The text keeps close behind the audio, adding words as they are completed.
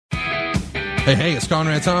Hey, it's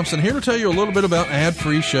Conrad Thompson here to tell you a little bit about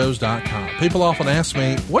adfreeshows.com. People often ask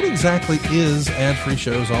me, what exactly is Ad-Free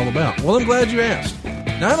Shows all about? Well, I'm glad you asked.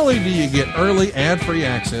 Not only do you get early ad-free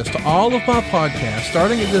access to all of my podcasts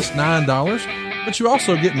starting at just $9, but you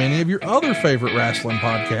also get many of your other favorite wrestling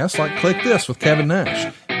podcasts like Click This with Kevin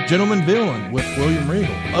Nash, Gentleman Villain with William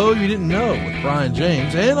Regal, Oh You Didn't Know with Brian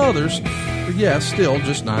James, and others for, yes, still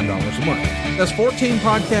just $9 a month. That's 14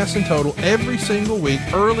 podcasts in total every single week,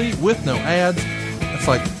 early with no ads. That's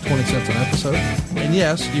like 20 cents an episode. And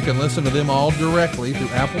yes, you can listen to them all directly through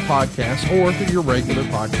Apple Podcasts or through your regular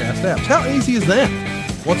podcast apps. How easy is that?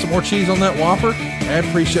 Want some more cheese on that Whopper?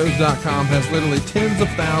 AdFreeShows.com has literally tens of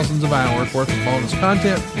thousands of hours worth of bonus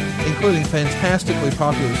content, including fantastically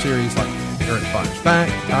popular series like Eric Fires Back,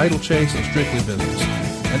 Title Chase, and Strictly Business.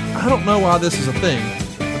 And I don't know why this is a thing,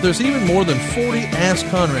 but there's even more than 40 Ask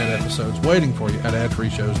Conrad episodes waiting for you at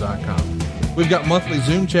AdFreeShows.com. We've got monthly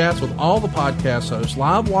Zoom chats with all the podcast hosts,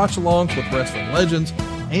 live watch-alongs with wrestling legends,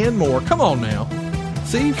 and more. Come on now.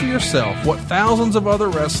 See for yourself what thousands of other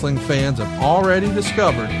wrestling fans have already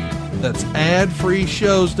discovered. That's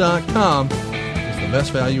AdFreeShows.com is the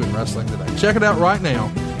best value in wrestling today. Check it out right now.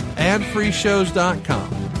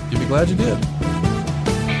 AdFreeShows.com. You'll be glad you did.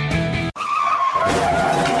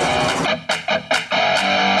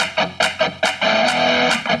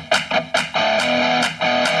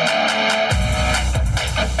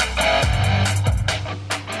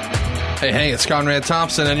 Hey, it's Conrad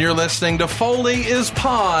Thompson, and you're listening to Foley is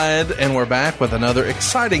Pod, and we're back with another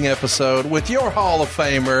exciting episode with your Hall of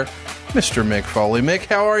Famer, Mr. Mick Foley. Mick,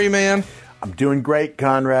 how are you, man? I'm doing great,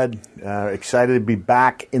 Conrad. Excited to be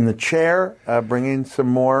back in the chair, bringing some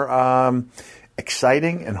more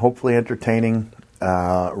exciting and hopefully entertaining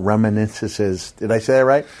reminiscences. Did I say that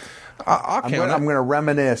right? I'm going to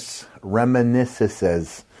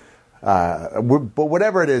reminiscences. But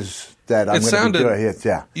whatever it is that I'm going to be doing.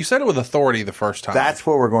 Yeah. You said it with authority the first time. That's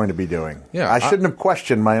what we're going to be doing. Yeah, I shouldn't have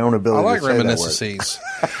questioned my own ability to say that word. I like reminiscences.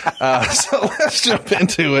 So let's jump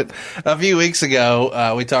into it. A few weeks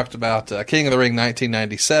ago, we talked about King of the Ring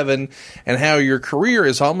 1997 and how your career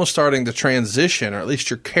is almost starting to transition, or at least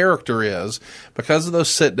your character is, because of those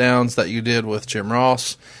sit-downs that you did with Jim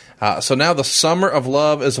Ross. So now the summer of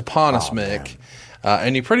love is upon us, Mick.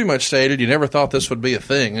 And you pretty much stated you never thought this would be a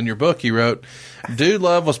thing. In your book, you wrote, Dude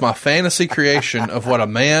Love was my fantasy creation of what a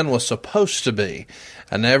man was supposed to be.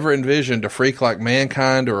 I never envisioned a freak like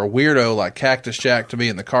Mankind or a weirdo like Cactus Jack to be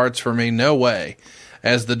in the cards for me. No way.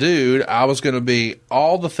 As the dude, I was going to be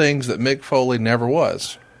all the things that Mick Foley never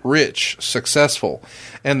was. Rich, successful,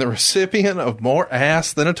 and the recipient of more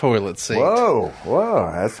ass than a toilet seat. Whoa.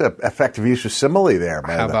 That's an effective use of simile there.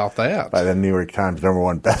 How about that? By the New York Times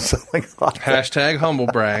 #1 best-selling author. Hashtag humble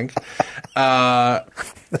brag. Although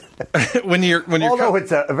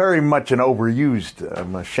it's very much an overused,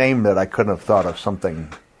 I'm ashamed that I couldn't have thought of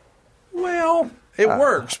something. Well, it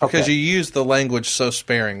works because you use the language so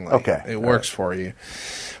sparingly. Okay. It works for you.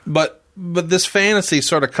 But this fantasy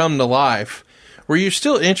sort of come to life. Were you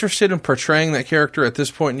still interested in portraying that character at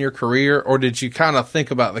this point in your career, or did you kind of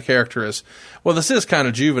think about the character as, well, this is kind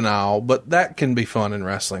of juvenile, but that can be fun in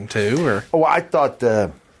wrestling too? Or I thought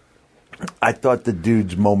the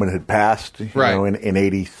dude's moment had passed. You know, in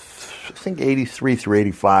 80, I think 83 through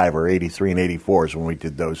 85, or 83 and 84 is when we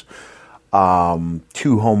did those 2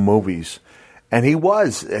 home movies, and he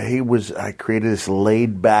was. I created this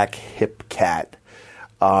laid back hip cat.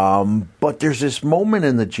 But there's this moment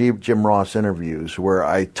in the Jim Ross interviews where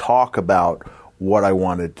I talk about what I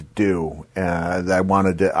wanted to do. I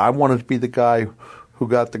wanted to be the guy who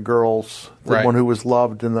got the girls, the one who was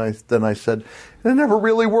loved. And then I said, it never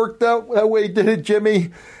really worked out that way, did it,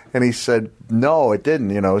 Jimmy? And he said, no, it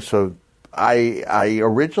didn't. So I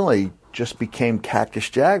originally just became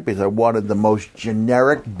Cactus Jack because I wanted the most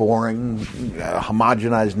generic, boring,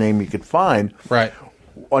 homogenized name you could find. Right.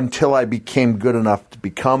 Until I became good enough to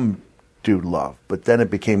become Dude Love. But then it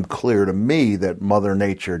became clear to me that Mother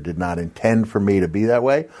Nature did not intend for me to be that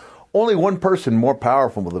way. Only one person more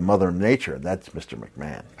powerful than Mother Nature, and that's Mr.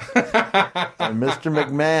 McMahon. And Mr.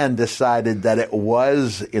 McMahon decided that it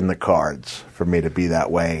was in the cards for me to be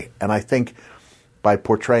that way. And I think by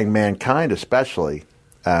portraying Mankind especially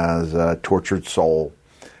as a tortured soul,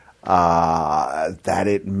 that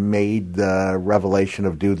it made the revelation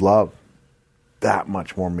of Dude Love that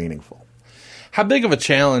much more meaningful. How big of a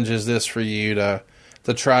challenge is this for you to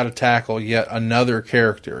try to tackle yet another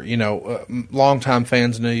character? Longtime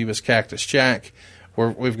fans knew you as Cactus Jack.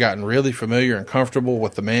 We've gotten really familiar and comfortable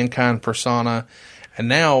with the Mankind persona, and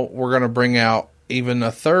now we're going to bring out even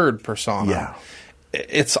a third persona. Yeah.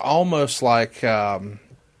 It's almost like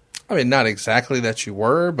I mean, not exactly that you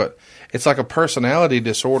were, but it's like a personality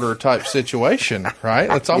disorder type situation, right?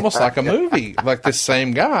 It's almost like a movie. Like this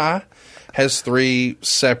same guy has 3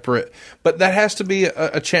 separate, but that has to be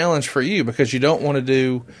a challenge for you because you don't want to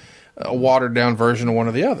do a watered down version of one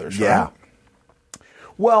of the others, right? Yeah.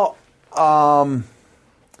 Well,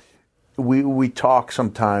 we talk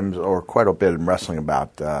sometimes, or quite a bit in wrestling,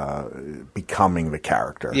 about becoming the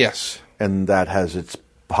character. Yes. And that has its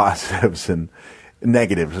positives and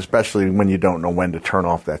negatives, especially when you don't know when to turn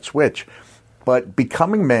off that switch. But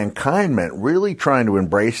becoming Mankind meant really trying to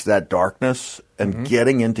embrace that darkness and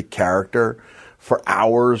getting into character for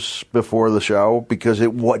hours before the show, because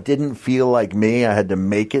it didn't feel like me. I had to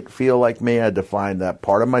make it feel like me. I had to find that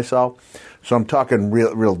part of myself. So I'm talking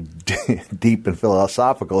real deep and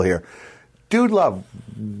philosophical here. Dude Love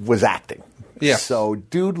was acting. Yeah. So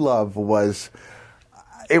Dude Love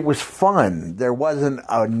it was fun. There wasn't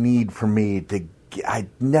a need for me I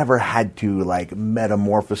never had to like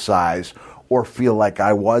metamorphosize or feel like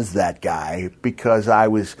I was that guy, because I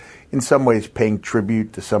was in some ways paying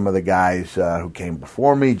tribute to some of the guys who came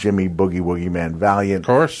before me. Jimmy Boogie Woogie Man Valiant, of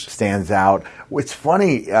course, stands out. It's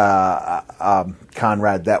funny,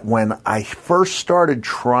 Conrad, that when I first started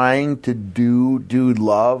trying to do Dude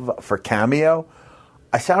Love for Cameo,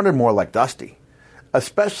 I sounded more like Dusty.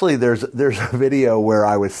 Especially there's a video where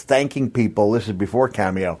I was thanking people, this is before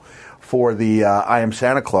Cameo, for the I Am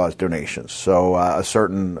Santa Claus donations. So a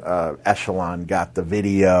certain echelon got the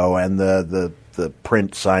video and the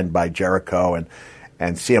print signed by Jericho and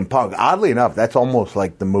CM Punk. Oddly enough, that's almost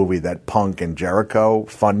like the movie that Punk and Jericho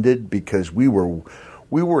funded, because we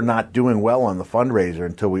were not doing well on the fundraiser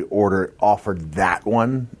until we offered that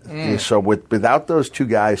one. So without those 2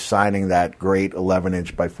 guys signing that great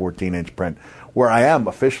 11-inch by 14-inch print, where I am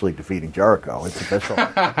officially defeating Jericho, it's official.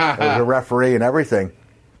 There's a referee and everything.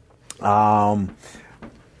 I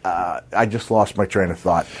just lost my train of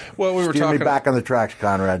thought. Well, we were Steer me back on the tracks,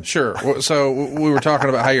 Conrad. Sure. So we were talking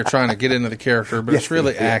about how you're trying to get into the character, but it's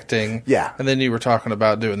really acting. Yeah. And then you were talking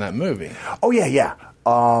about doing that movie. Oh, yeah.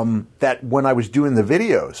 That when I was doing the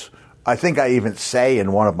videos, I think I even say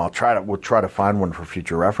in one of them, we'll try to find one for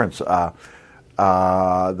future reference, that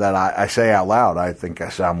I say out loud, I think I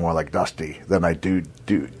sound more like Dusty than I do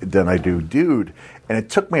Dude. And it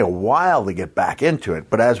took me a while to get back into it.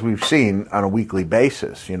 But as we've seen on a weekly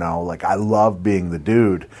basis, like I love being the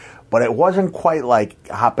Dude, but it wasn't quite like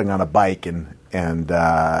hopping on a bike and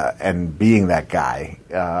being that guy.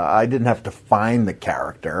 I didn't have to find the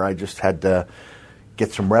character. I just had to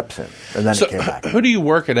get some reps in, and then it came back. Who do you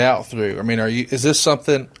work it out through? I mean, is this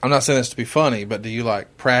something, I'm not saying this to be funny, but do you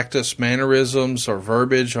like practice mannerisms or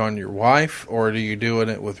verbiage on your wife, or are you doing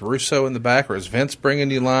it with Russo in the back, or is Vince bringing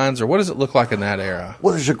you lines, or what does it look like in that era?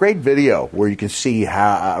 Well, there's a great video where you can see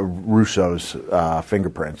how Russo's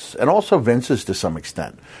fingerprints, and also Vince's to some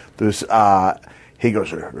extent. There's he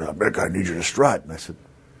goes, I need you to strut, and I said,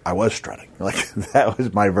 I was strutting. Like that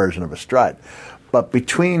was my version of a strut. But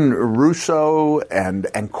between Russo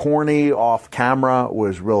and Corny off camera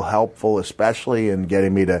was real helpful, especially in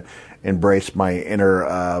getting me to embrace my inner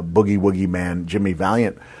boogie woogie man, Jimmy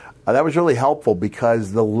Valiant. That was really helpful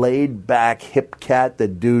because the laid-back hip cat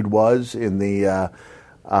that Dude was in the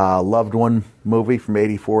Loved One movie from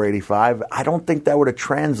 84, 85, I don't think that would have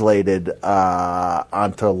translated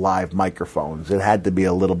onto live microphones. It had to be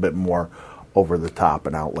a little bit more over the top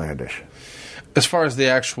and outlandish. As far as the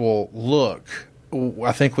actual look,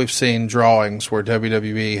 I think we've seen drawings where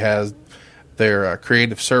WWE has their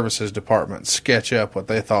creative services department sketch up what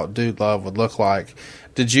they thought Dude Love would look like.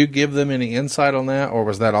 Did you give them any insight on that, or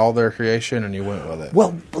was that all their creation and you went with it?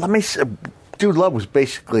 Well, let me say, Dude Love was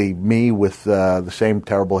basically me with the same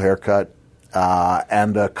terrible haircut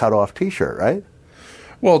and a cut-off T-shirt, right?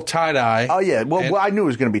 Well, tie-dye. Oh, yeah. Well, I knew it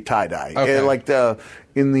was going to be tie-dye. Okay.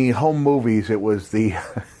 In the home movies, it was the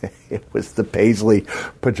Paisley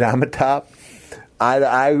pajama top.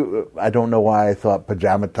 I don't know why I thought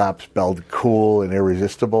pajama top spelled cool and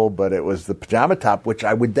irresistible, but it was the pajama top, which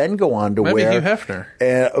I would then go on to wear. Maybe Hugh Hefner.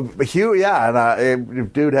 Hugh, yeah.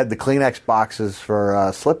 And Dude had the Kleenex boxes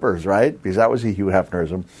for slippers, right? Because that was a Hugh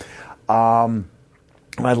Hefnerism.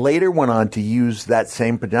 I later went on to use that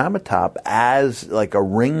same pajama top as like a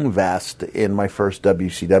ring vest in my first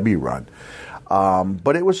WCW run.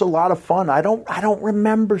 But it was a lot of fun. I don't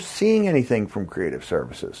remember seeing anything from Creative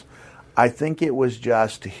Services. I think it was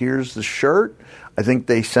just, here's the shirt. I think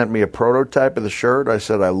they sent me a prototype of the shirt. I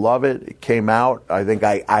said, I love it. It came out. I think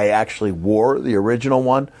I actually wore the original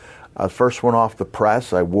one. First one off the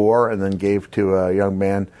press I wore and then gave to a young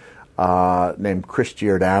man named Chris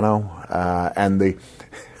Giordano. And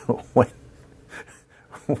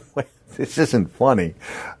this isn't funny.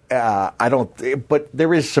 I don't, but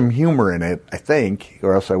there is some humor in it, I think,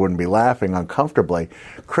 or else I wouldn't be laughing uncomfortably.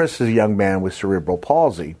 Chris is a young man with cerebral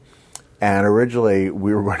palsy, and originally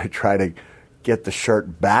we were going to try to get the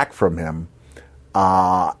shirt back from him,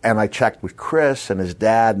 and I checked with Chris and his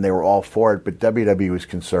dad, and they were all for it, but WWE was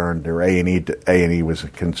concerned, or A&E was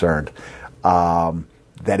concerned,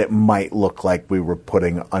 that it might look like we were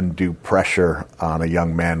putting undue pressure on a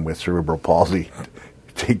young man with cerebral palsy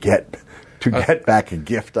to get back a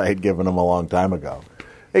gift I had given him a long time ago.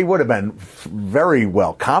 He would have been very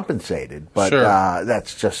well compensated, but sure.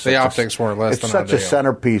 That's just the optics weren't less than ideal. It's such a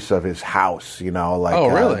centerpiece of his house,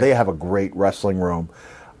 really? They have a great wrestling room.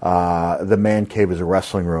 The man cave is a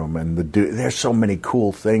wrestling room, and there's so many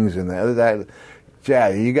cool things in there.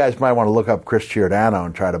 You guys might want to look up Chris Giordano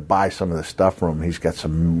and try to buy some of the stuff from him. He's got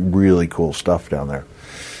some really cool stuff down there.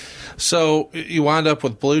 So you wind up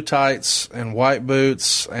with blue tights and white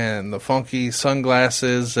boots and the funky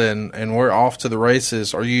sunglasses, and we're off to the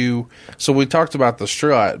races. So we talked about the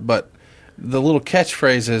strut, but the little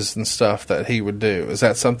catchphrases and stuff that he would do, is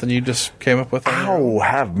that something you just came up with? Oh,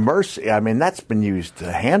 have mercy. I mean, that's been used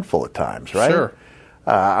a handful of times, right? Sure.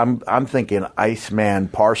 I'm thinking Iceman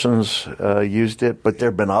Parsons used it, but there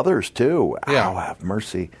have been others too. Yeah. Oh, have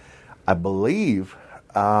mercy. I believe.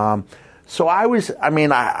 So I was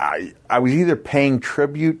either paying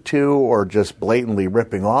tribute to or just blatantly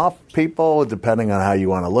ripping off people, depending on how you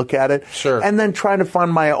want to look at it. Sure. And then trying to find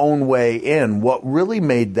my own way in. What really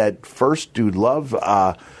made that first Dude Love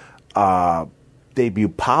debut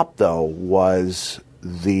pop, though, was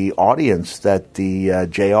the audience that the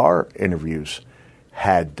JR interviews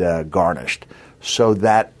had garnished. So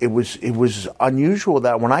that it was unusual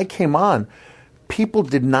that when I came on, people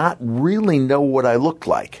did not really know what I looked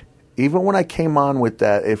like. Even when I came on with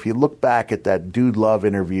that, if you look back at that Dude Love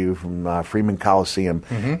interview from Freeman Coliseum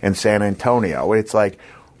in San Antonio, it's like,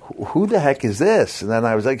 who the heck is this? And then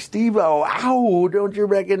I was like, Steve-O, ow, don't you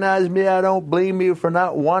recognize me? I don't blame you for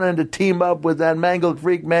not wanting to team up with that mangled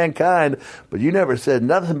freak Mankind, but you never said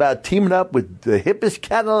nothing about teaming up with the hippest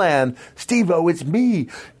Catalan. Steve-O, it's me,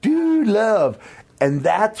 Dude Love. And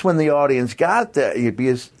that's when the audience got that,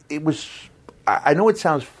 because it was... I know it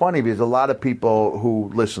sounds funny because a lot of people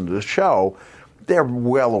who listen to the show, they're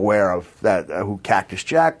well aware of that, who Cactus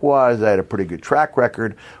Jack was. I had a pretty good track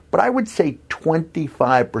record. But I would say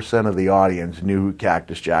 25% of the audience knew who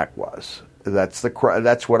Cactus Jack was. That's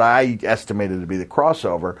what I estimated to be the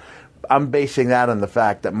crossover. I'm basing that on the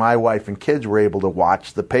fact that my wife and kids were able to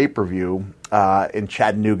watch the pay-per-view in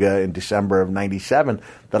Chattanooga in December of '97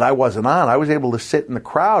 that I wasn't on. I was able to sit in the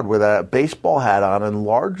crowd with a baseball hat on and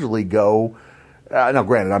largely go... now,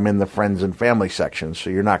 granted, I'm in the friends and family section, so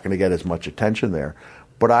you're not going to get as much attention there.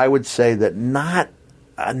 But I would say that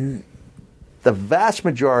the vast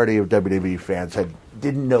majority of WWE fans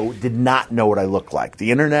did not know what I looked like.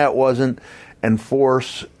 The internet wasn't in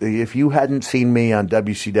force. If you hadn't seen me on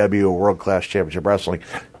WCW or World Class Championship Wrestling,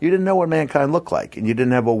 you didn't know what Mankind looked like, and you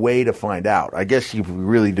didn't have a way to find out. I guess if you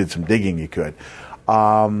really did some digging, you could.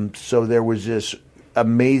 So there was this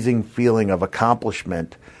amazing feeling of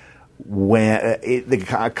accomplishment. When the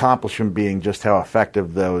accomplishment being just how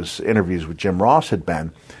effective those interviews with Jim Ross had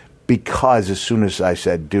been, because as soon as I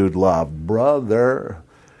said Dude Love, brother,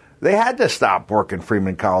 they had to stop working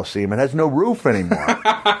Freeman Coliseum. It has no roof anymore.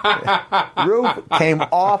 Roof came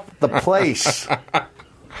off the place.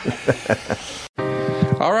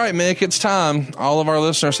 All right, Mick, it's time. All of our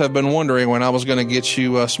listeners have been wondering when I was going to get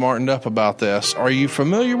you smartened up about this. Are you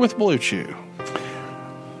familiar with Blue Chew?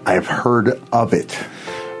 I've heard of it.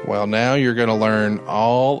 Well, now you're going to learn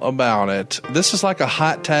all about it. This is like a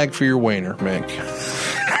hot tag for your wiener, Mick.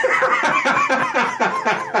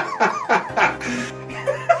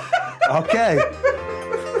 Okay.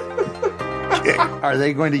 Are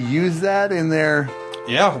they going to use that in their...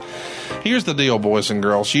 Yeah. Here's the deal, boys and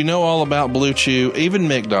girls. You know all about Blue Chew. Even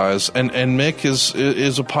Mick does. And Mick is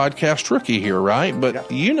a podcast rookie here, right?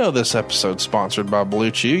 But you know this episode's sponsored by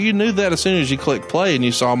Blue Chew. You knew that as soon as you clicked play and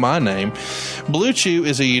you saw my name. Blue Chew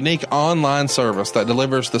is a unique online service that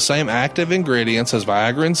delivers the same active ingredients as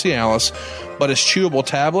Viagra and Cialis, but it's chewable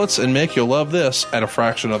tablets. And Mick, you'll love this, at a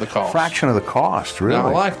fraction of the cost. Fraction of the cost, really? Now,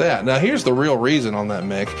 I like that. Now, here's the real reason on that,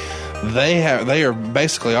 Mick. They are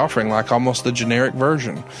basically offering like almost the generic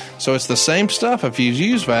version. So it's the same stuff if you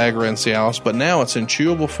use Viagra and Cialis, but now it's in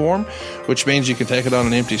chewable form, which means you can take it on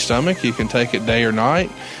an empty stomach. You can take it day or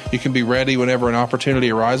night. You can be ready whenever an opportunity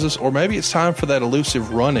arises, or maybe it's time for that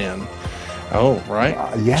elusive run-in. Oh, right?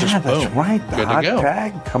 Yeah, that's right. The Good hot to go.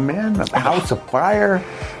 tag, come in, a house of fire.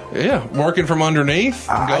 Yeah, working from underneath,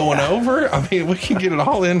 going over. I mean, we can get it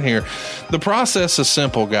all in here. The process is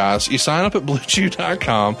simple, guys. You sign up at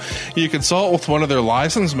BlueChew.com. You consult with one of their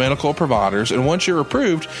licensed medical providers, and once you're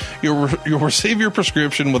approved, you'll receive your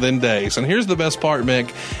prescription within days. And here's the best part,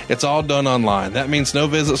 Mick. It's all done online. That means no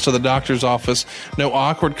visits to the doctor's office, no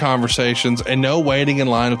awkward conversations, and no waiting in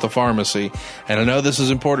line at the pharmacy. And I know this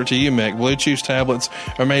is important to you, Mick. Blue Chew's tablets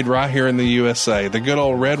are made right here in the USA. The good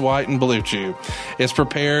old red, white, and Blue Chew. It's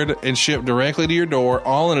prepared and shipped directly to your door,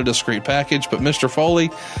 all in a discreet package. But Mr. Foley,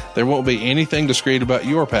 there won't be anything discreet about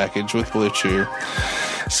your package with Blue Chew.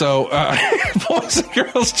 So, boys and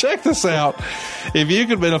girls, check this out. If you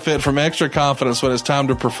could benefit from extra confidence when it's time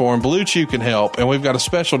to perform, Blue Chew can help. And we've got a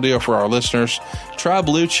special deal for our listeners. Try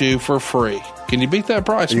Blue Chew for free. Can you beat that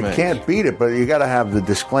price, You Mick? can't beat it, but you got to have the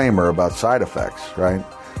disclaimer about side effects, right?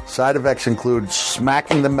 Side effects include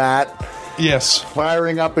smacking the mat, Yes.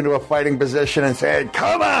 firing up into a fighting position and saying,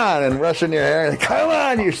 "Come on," and rushing your hair, and "Come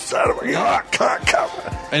on, you son of a come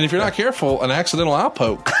on." And if you're not careful, an accidental eye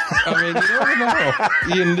poke. I mean, you never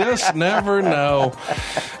know. You just never know.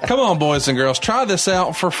 Come on, boys and girls. Try this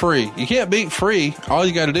out for free. You can't beat free. All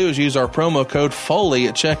you got to do is use our promo code FOLEY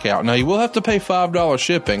at checkout. Now, you will have to pay $5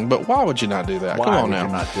 shipping, but why would you not do that? Why Come on would now.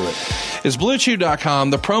 you not do it? It's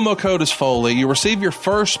BlueChew.com. The promo code is FOLEY. You receive your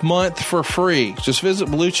first month for free. Just visit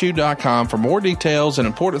BlueChew.com for more details and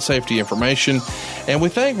important safety information. And we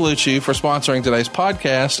thank Blue Chew for sponsoring today's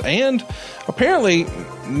podcast and apparently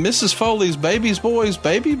Mrs. Foley's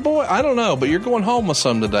baby boy. I don't know, but you're going home with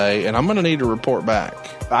some today, and I'm going to need to report back.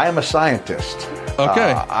 I am a scientist.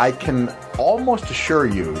 Okay. I can almost assure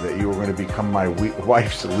you that you are going to become my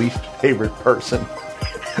wife's least favorite person.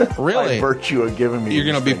 Really? By virtue of giving me You're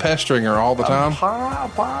going to be pestering her all the time?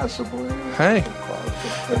 Possibly. Hey,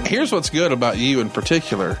 here's what's good about you in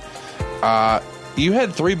particular. You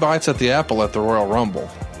had 3 bites at the apple at the Royal Rumble.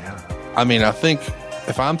 Yeah. I mean, I think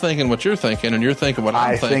if I'm thinking what you're thinking and you're thinking what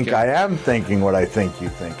I'm thinking. I think I am thinking what I think you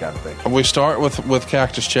think I'm thinking. We start with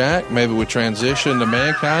Cactus Jack. Maybe we transition to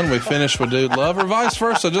Mankind. We finish with Dude Love or vice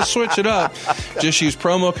versa. Just switch it up. Just use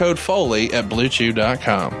promo code FOLEY at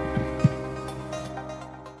BlueChew.com.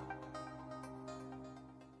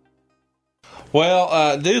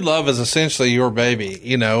 Well, Dude Love is essentially your baby.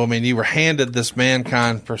 You know, I mean, you were handed this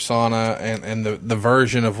Mankind persona and the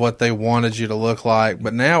version of what they wanted you to look like,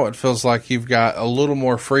 but now it feels like you've got a little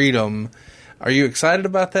more freedom. Are you excited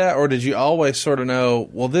about that, or did you always sort of know,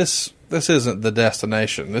 well, this isn't the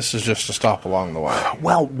destination. This is just a stop along the way?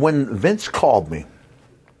 Well, when Vince called me,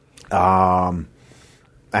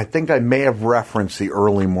 I think I may have referenced the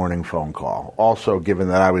early morning phone call. Also, given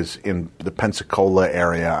that I was in the Pensacola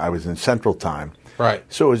area, I was in Central Time. Right.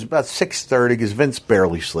 So it was about 6:30 because Vince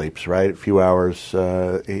barely sleeps, right? A few hours.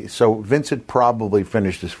 So Vince had probably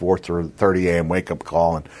finished his 4:30 a.m. wake-up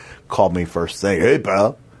call and called me first thing. "Hey,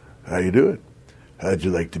 pal, how you doing? How'd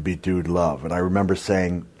you like to be Dude Love?" And I remember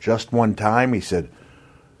saying just one time, he said,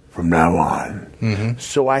 "From now on." Mm-hmm.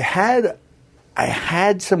 So I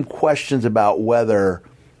had some questions about whether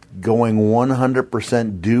going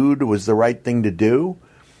 100% dude was the right thing to do.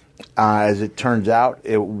 As it turns out,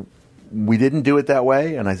 we didn't do it that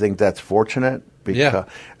way, and I think that's fortunate. Because,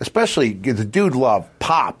 especially the Dude Love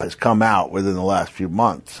pop has come out within the last few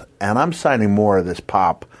months, and I'm signing more of this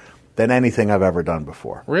pop than anything I've ever done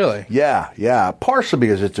before. Really? Yeah. Partially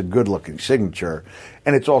because it's a good-looking signature,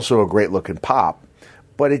 and it's also a great-looking pop.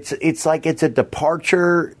 But it's like it's a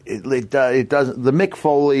departure. It doesn't. The Mick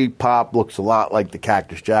Foley pop looks a lot like the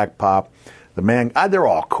Cactus Jack pop. The man, they're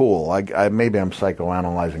all cool. Maybe I'm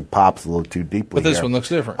psychoanalyzing pops a little too deeply. But this here. one looks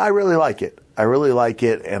different. I really like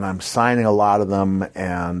it. And I'm signing a lot of them.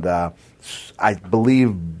 And I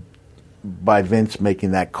believe by Vince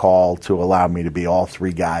making that call to allow me to be all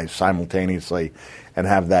 3 guys simultaneously and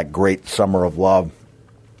have that great summer of love,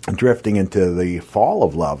 drifting into the fall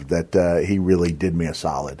of love, that he really did me a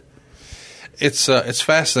solid. It's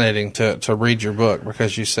fascinating to read your book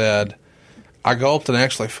because you said, "I gulped and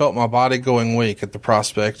actually felt my body going weak at the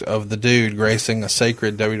prospect of the dude gracing a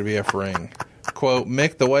sacred WWF ring. Quote,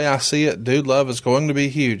 Mick, the way I see it, Dude Love is going to be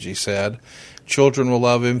huge," he said. "Children will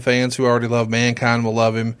love him, fans who already love Mankind will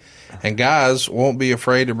love him, and guys won't be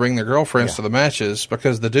afraid to bring their girlfriends to the matches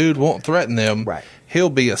because the dude won't threaten them. Right. He'll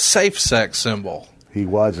be a safe sex symbol." He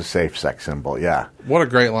was a safe sex symbol, yeah. What a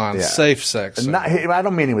great line, Yeah. safe sex symbol. I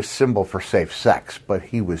don't mean he was symbol for safe sex, but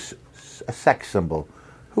he was a sex symbol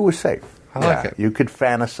who was safe. I like it. You could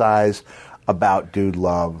fantasize about Dude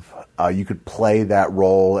Love. You could play that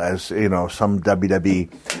role as, some WWE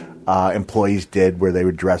employees did, where they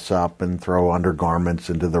would dress up and throw undergarments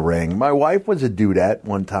into the ring. My wife was a dudette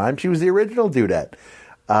one time. She was the original dudette.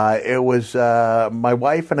 It was my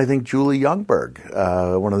wife and I think Julie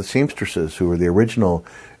Youngberg, one of the seamstresses who were the original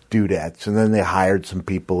Dudettes, and then they hired some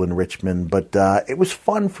people in Richmond. But it was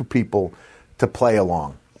fun for people to play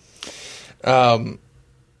along. Do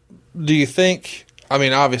you think? I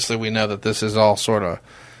mean, obviously, we know that this is all sort of,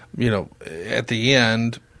 at the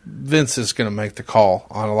end, Vince is going to make the call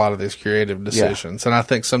on a lot of these creative decisions. And I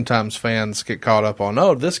think sometimes fans get caught up on,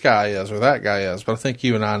 oh, this guy is or that guy is. But I think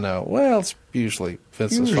you and I know, well, it's usually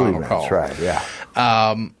Vince's final call. That's right, yeah.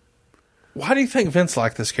 Why do you think Vince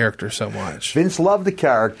liked this character so much? Vince loved the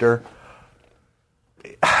character.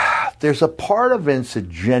 There's a part of Vince that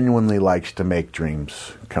genuinely likes to make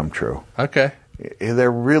dreams come true. Okay.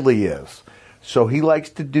 There really is. So he likes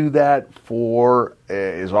to do that for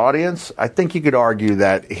his audience. I think you could argue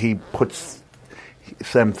that he puts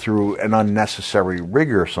them through an unnecessary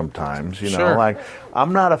rigor sometimes. Sure. Like,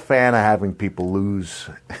 I'm not a fan of having people lose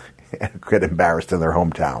and get embarrassed in their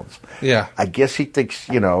hometowns. Yeah. I guess he thinks,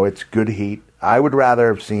 it's good heat. I would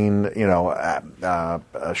rather have seen,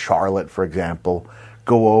 Charlotte, for example,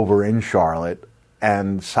 go over in Charlotte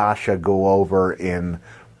and Sasha go over in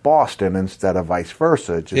Boston instead of vice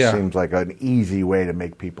versa. It just seems like an easy way to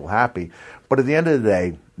make people happy. But at the end of the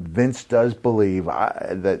day, Vince does believe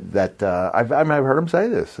that I've heard him say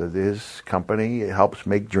this, that his company helps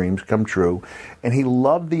make dreams come true. And he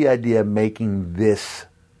loved the idea of making this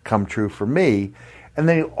come true for me. And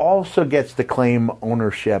then he also gets to claim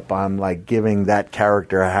ownership on like giving that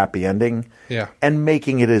character a happy ending. Yeah. And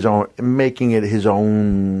making it his own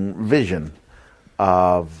vision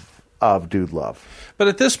of Dude Love. But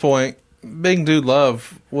at this point, being Dude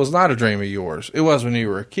Love was not a dream of yours. It was when you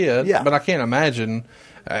were a kid. Yeah. But I can't imagine,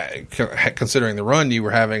 considering the run you were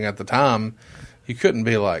having at the time, you couldn't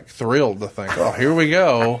be like thrilled to think, oh, here we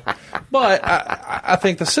go. But I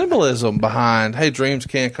think the symbolism behind, hey, dreams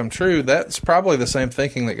can't come true, that's probably the same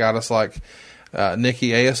thinking that got us like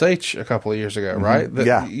Nikki ASH a couple of years ago, right?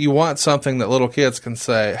 That you want something that little kids can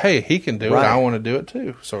say, hey, he can do it, I want to do it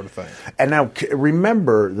too, sort of thing. And now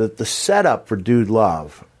remember that the setup for Dude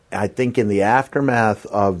Love, I think in the aftermath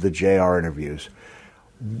of the JR interviews,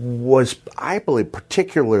 was, I believe,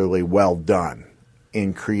 particularly well done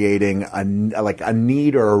in creating a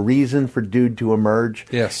need or a reason for Dude to emerge.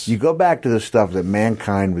 Yes. You go back to the stuff that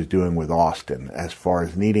Mankind was doing with Austin as far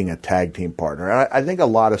as needing a tag team partner. I think a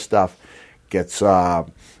lot of stuff gets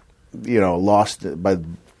lost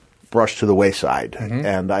brushed to the wayside.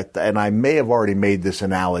 Mm-hmm. And I may have already made this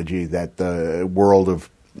analogy that the world of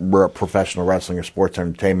professional wrestling or sports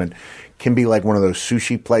entertainment can be like one of those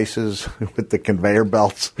sushi places with the conveyor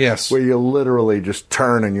belts. Yes. Where you literally just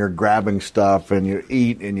turn and you're grabbing stuff and you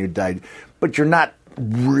eat and you die, but you're not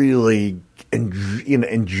really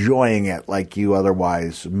enjoying it like you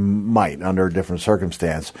otherwise might under a different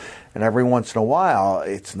circumstance. And every once in a while,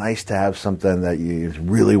 it's nice to have something that is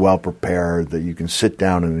really well prepared, that you can sit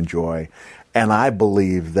down and enjoy. And I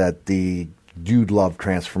believe that the Dude Love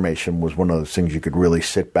transformation was one of those things you could really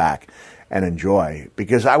sit back and enjoy.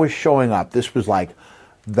 Because I was showing up. This was like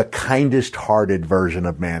the kindest-hearted version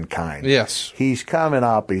of Mankind. Yes. He's coming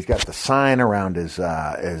up. He's got the sign around his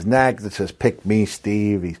neck that says, "Pick me,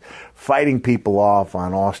 Steve." He's fighting people off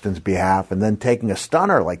on Austin's behalf and then taking a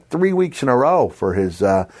stunner like 3 weeks in a row for his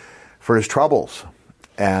troubles.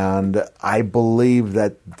 And I believe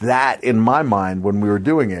that in my mind, when we were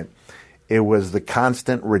doing it, it was the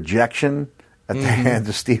constant rejection at the hands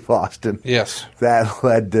of Steve Austin. Yes. That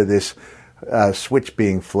led to this switch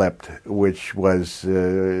being flipped, which was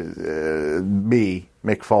me,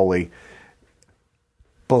 Mick Foley,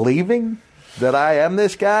 believing that I am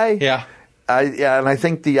this guy. Yeah. And I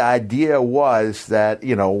think the idea was that,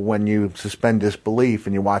 when you suspend disbelief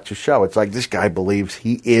and you watch a show, it's like this guy believes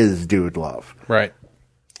he is Dude Love. Right.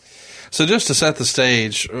 So just to set the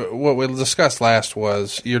stage, what we discussed last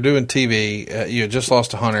was you're doing TV. You had just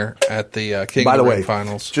lost to Hunter at the King of the Ring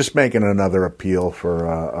finals. Just making another appeal for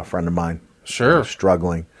a friend of mine. Sure.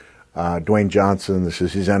 Struggling. Dwayne Johnson, this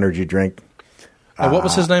is his energy drink. What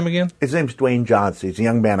was his name again? His name's Dwayne Johnson. He's a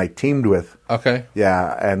young man I teamed with. Okay.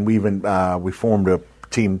 Yeah, and we formed a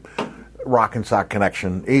team, Rock and Sock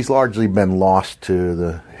Connection. He's largely been lost to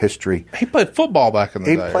the history. He played football back in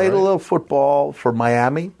the day, He played right? a little football for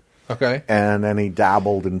Miami. Okay. And then he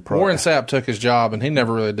dabbled in pro. Warren Sapp took his job, and he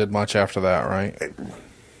never really did much after that, right?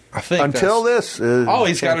 I think until this.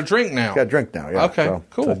 He's got a drink now. He's got a drink now, yeah. Okay,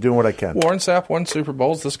 cool. So doing what I can. Warren Sapp won Super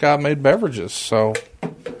Bowls. This guy made beverages, so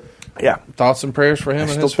yeah. Thoughts and prayers for him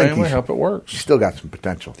and his family. Hope it works. He's still got some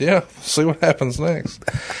potential. Yeah. See what happens next.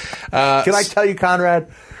 Can I tell you, Conrad?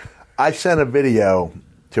 I sent a video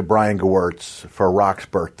to Brian Gewirtz for Rock's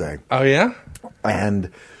birthday. Oh, yeah? And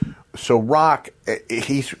So Rock,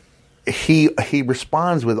 he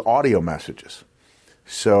responds with audio messages.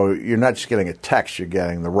 So you're not just getting a text, you're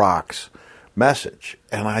getting the Rock's message.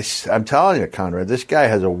 And I'm telling you, Conrad, this guy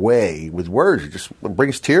has a way with words. It just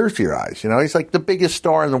brings tears to your eyes. You know, he's like the biggest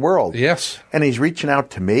star in the world. Yes. And he's reaching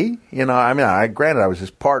out to me. You know, I mean, granted, I was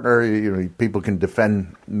his partner. You know, people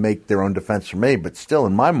can make their own defense for me. But still,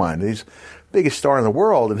 in my mind, he's the biggest star in the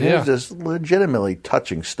world. And he's just legitimately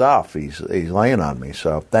touching stuff he's laying on me.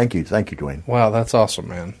 So thank you, Dwayne. Wow, that's awesome,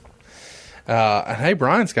 man. And hey,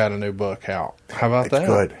 Brian's got a new book out. How about that? It's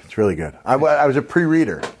good. It's really good. I was a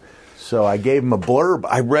pre-reader. So I gave him a blurb.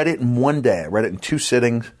 I read it in one day. I read it in 2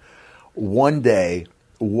 sittings. One day.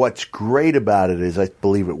 What's great about it is I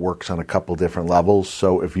believe it works on a couple different levels.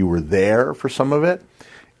 So if you were there for some of it,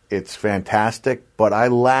 it's fantastic. But I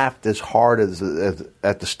laughed as hard as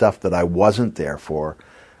at the stuff that I wasn't there for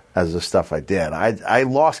as the stuff I did. I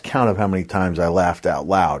lost count of how many times I laughed out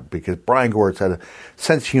loud because Brian Gewirtz had a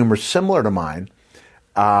sense of humor similar to mine.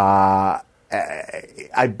 And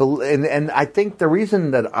I think the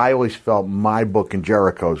reason that I always felt my book and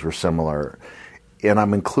Jericho's were similar, and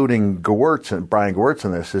I'm including Gewirtz and Brian Gewirtz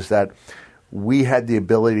in this, is that we had the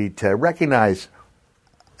ability to recognize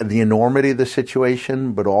the enormity of the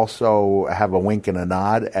situation, but also have a wink and a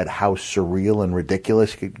nod at how surreal and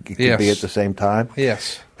ridiculous it could be at the same time.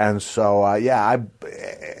 Yes. And so,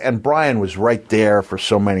 and Brian was right there for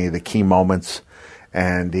so many of the key moments.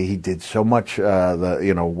 And he did so much,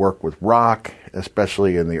 work with Rock,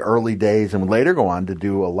 especially in the early days, and would later go on to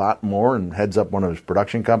do a lot more and heads up one of his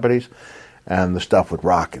production companies. And the stuff with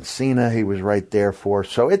Rock and Cena, he was right there for.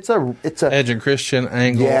 So it's a Edge and Christian,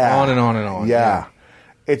 Angle, on and on and on. Yeah.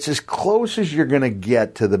 It's as close as you're going to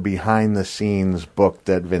get to the behind the scenes book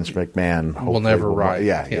that Vince McMahon will never write.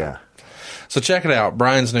 Yeah. So check it out.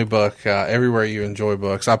 Brian's new book, everywhere you enjoy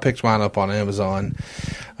books. I picked mine up on Amazon.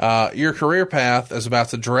 Your career path is about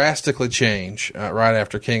to drastically change right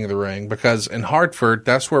after King of the Ring, because in Hartford,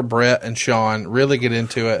 that's where Brett and Shawn really get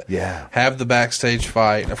into it. Yeah. Have the backstage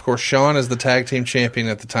fight. Of course, Shawn is the tag team champion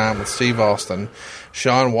at the time with Steve Austin.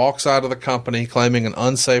 Shawn walks out of the company claiming an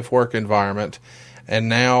unsafe work environment, and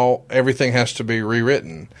now everything has to be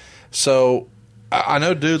rewritten. So I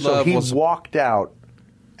know Dude Love he walked out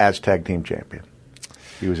as tag team champion.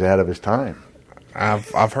 He was ahead of his time.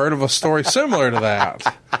 I've heard of a story similar to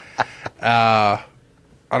that. I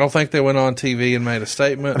don't think they went on TV and made a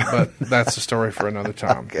statement, but that's a story for another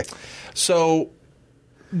time. Okay. So,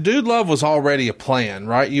 Dude Love was already a plan,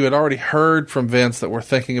 right? You had already heard from Vince that we're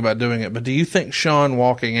thinking about doing it, but do you think Shawn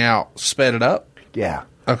walking out sped it up? Yeah.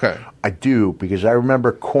 Okay. I do, because I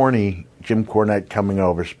remember Jim Cornette coming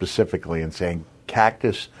over specifically and saying,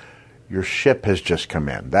 Cactus, your ship has just come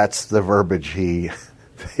in. That's the verbiage he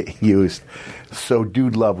used. So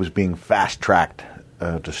Dude Love was being fast-tracked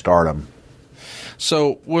to stardom.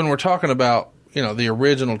 So when we're talking about, the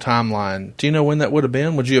original timeline, do you know when that would have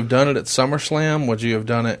been? Would you have done it at SummerSlam? Would you have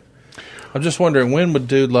done it? I'm just wondering, when would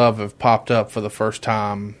Dude Love have popped up for the first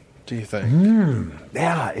time, do you think?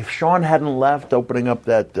 Yeah, if Shawn hadn't left, opening up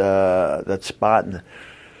that spot,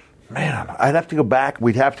 man, I'd have to go back.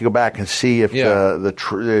 We'd have to go back and see if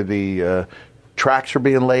the tracks are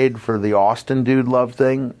being laid for the Austin Dude Love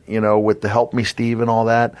thing, with the Help Me Steve and all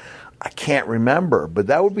that. I can't remember, but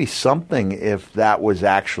that would be something if that was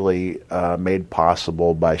actually made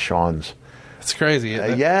possible by Shawn's. It's crazy.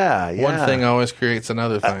 Isn't it? Yeah. One thing always creates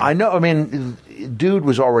another thing. I know. I mean, Dude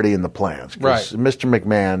was already in the plans. Right. Mr.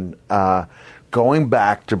 McMahon, going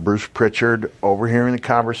back to Bruce Pritchard, overhearing the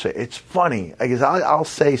conversation. It's funny. I guess I'll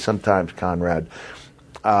say sometimes, Conrad,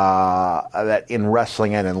 that in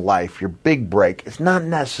wrestling and in life, your big break is not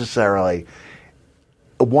necessarily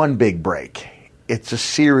one big break. It's a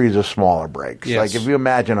series of smaller breaks. Yes. Like if you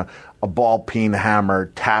imagine a ball peen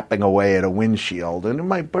hammer tapping away at a windshield, and it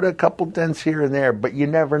might put a couple dents here and there, but you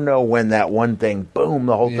never know when that one thing, boom,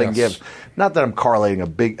 the whole thing gives. Not that I'm correlating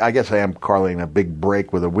I guess I am correlating a big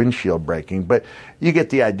break with a windshield breaking, but you get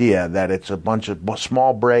the idea that it's a bunch of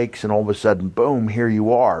small breaks, and all of a sudden, boom, here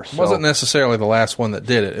you are. So, it wasn't necessarily the last one that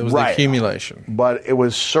did it. It was the accumulation. But it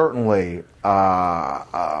was certainly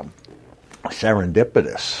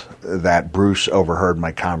serendipitous that Bruce overheard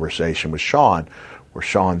my conversation with Shawn, where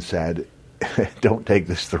Shawn said, don't take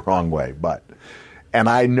this the wrong way, and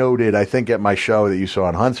I noted, I think at my show that you saw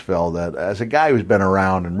in Huntsville, that as a guy who's been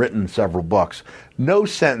around and written several books, no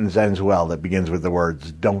sentence ends well that begins with the words,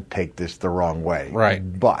 don't take this the wrong way. Right.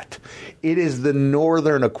 But it is the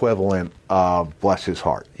northern equivalent of bless his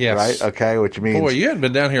heart. Yes. Right? Okay, which means... Boy, you hadn't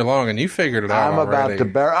been down here long and you figured it out already.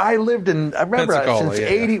 I lived in... I remember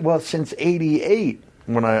since 88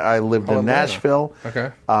 when I lived in Nashville.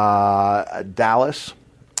 Okay. Dallas,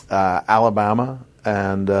 Alabama,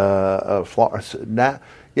 and Florida.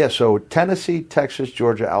 So Tennessee, Texas,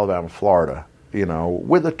 Georgia, Alabama, Florida.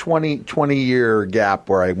 With a 20-year gap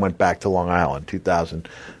where I went back to Long Island, 2000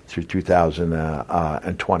 through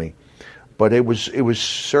 2020. But it was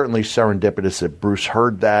certainly serendipitous that Bruce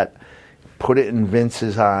heard that, put it in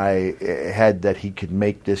Vince's head that he could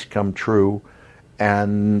make this come true.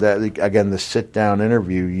 And again, the sit-down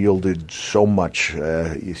interview yielded so much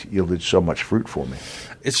fruit for me.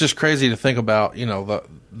 It's just crazy to think about,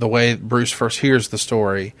 the way Bruce first hears the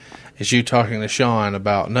story is you talking to Shawn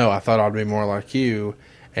about, no, I thought I'd be more like you,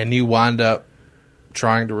 and you wind up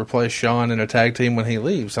trying to replace Shawn in a tag team when he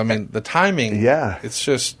leaves. I mean, the timing, it's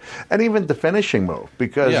just... And even the finishing move,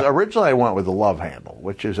 because originally I went with the Love Handle,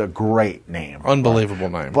 which is a great name. Unbelievable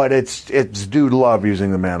name. But it's Dude Love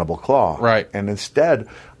using the mandible claw. Right. And instead,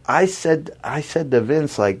 I said to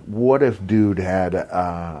Vince, like, what if Dude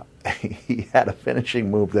had he had a finishing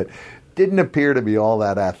move that didn't appear to be all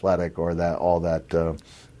that athletic or that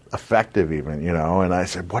effective even, And I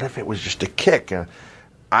said, what if it was just a kick?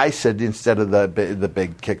 I said instead of the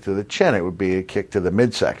big kick to the chin, it would be a kick to the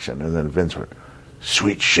midsection. And then Vince went,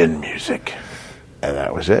 sweet shin music. And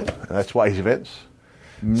that was it. And that's why he's Vince.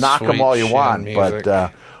 Knock him all you want, music.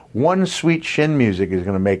 But one sweet shin music is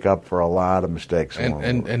going to make up for a lot of mistakes.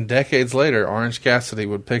 And decades later, Orange Cassidy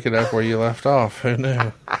would pick it up where you left off. Who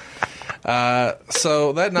knew?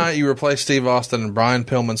 So that night you replaced Steve Austin in Brian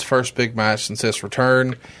Pillman's first big match since his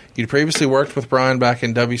return. You'd previously worked with Brian back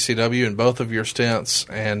in WCW in both of your stints,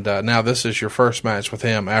 and now this is your first match with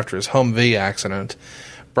him after his Humvee accident.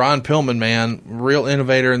 Brian Pillman, man, real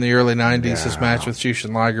innovator in the early 90s. Yeah. His match with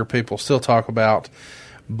Jushin Liger, people still talk about.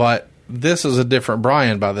 But this is a different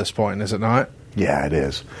Brian by this point, is it not? Yeah, it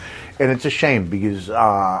is. And it's a shame because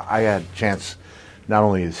I had a chance not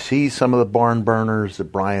only to see some of the barn burners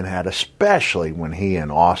that Brian had, especially when he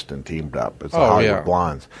and Austin teamed up as the Hollywood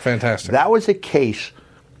Blondes. Fantastic. That was a case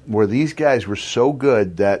where these guys were so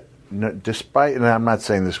good that despite, and I'm not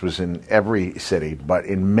saying this was in every city, but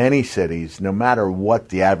in many cities, no matter what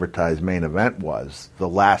the advertised main event was, the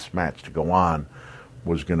last match to go on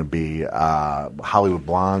was going to be Hollywood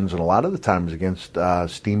Blondes, and a lot of the times against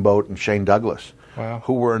Steamboat and Shane Douglas,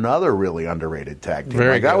 who were another really underrated tag team.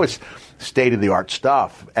 That was state-of-the-art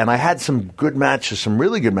stuff. And I had some good matches, some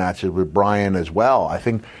really good matches with Brian as well. I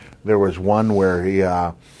think there was one where he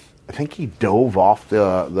dove off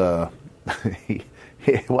the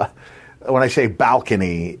when I say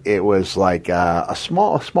balcony, it was like a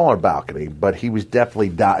smaller balcony, but he was definitely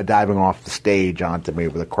diving off the stage onto me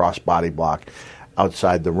with a cross-body block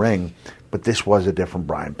outside the ring. But this was a different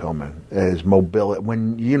Brian Pillman. His mobility,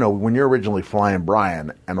 when you're originally flying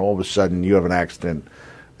Brian, and all of a sudden you have an accident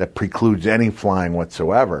that precludes any flying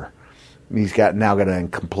whatsoever, he's now got a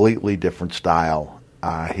completely different style.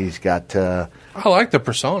 He's got. I like the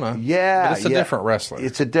persona. Yeah, but it's a different wrestler.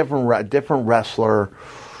 It's a different wrestler.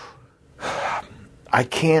 I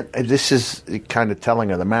can't. This is kind of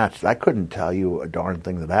telling of the match. I couldn't tell you a darn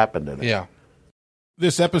thing that happened in it. Yeah.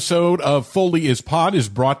 This episode of Foley is Pod is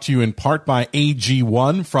brought to you in part by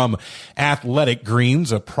AG1 from Athletic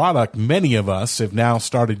Greens, a product many of us have now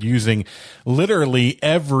started using literally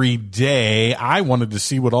every day. I wanted to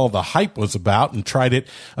see what all the hype was about and tried it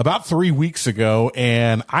about 3 weeks ago,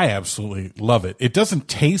 and I absolutely love it. It doesn't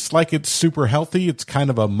taste like it's super healthy. It's kind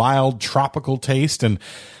of a mild tropical taste, and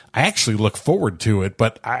I actually look forward to it,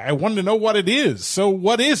 but I wanted to know what it is. So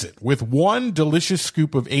what is it? With one delicious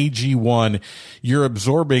scoop of AG1, you're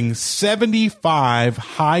absorbing 75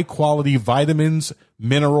 high-quality vitamins,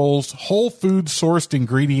 minerals, whole food sourced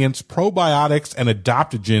ingredients, probiotics, and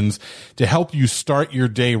adaptogens to help you start your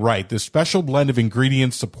day right. This special blend of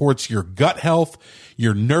ingredients supports your gut health,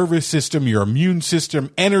 your nervous system, your immune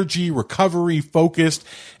system, energy, recovery, focus,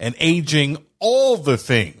 and aging, all the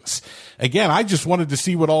things. Again, I just wanted to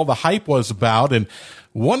see what all the hype was about and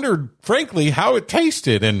wondered, frankly, how it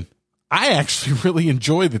tasted. And I actually really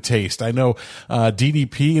enjoy the taste. I know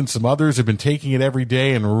DDP and some others have been taking it every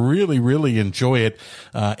day and really, really enjoy it.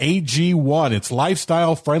 AG1, it's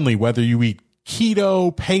lifestyle friendly, whether you eat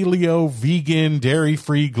keto, paleo, vegan,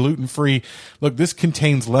 dairy-free, gluten-free. Look, this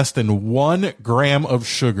contains less than 1 gram of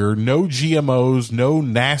sugar, no GMOs, no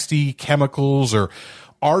nasty chemicals or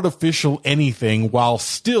artificial anything, while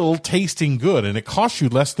still tasting good. And it costs you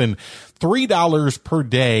less than $3 per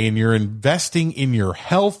day, and you're investing in your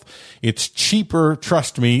health. It's cheaper,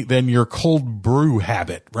 trust me, than your cold brew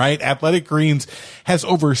habit, right? Athletic Greens has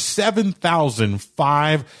over 7,000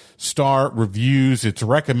 5-star reviews. It's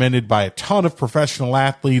recommended by a ton of professional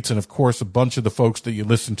athletes and, of course, a bunch of the folks that you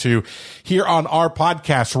listen to here on our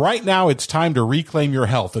podcast. Right now, it's time to reclaim your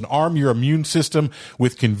health and arm your immune system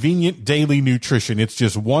with convenient daily nutrition. It's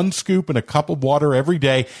just 1 scoop in a cup of water every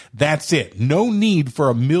day. That's it. No need for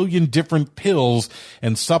a million different pills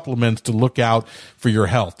and supplements to look out for your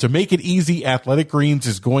health. To make it easy, Athletic Greens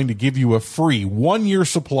is going to give you a free 1-year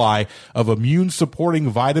supply of immune-supporting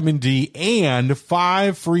vitamin D and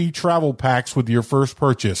 5 free travel packs with your first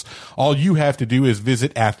purchase. All you have to do is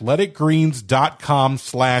visit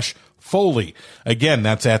athleticgreens.com/Foley. Again,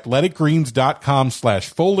 that's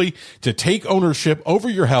athleticgreens.com/Foley to take ownership over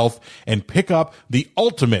your health and pick up the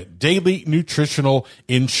ultimate daily nutritional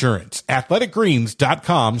insurance.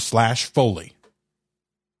 athleticgreens.com/Foley.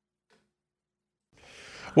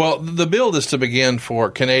 Well, the build is to begin for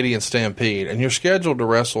Canadian Stampede, and you're scheduled to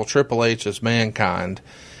wrestle Triple H as Mankind.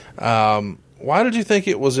 Why did you think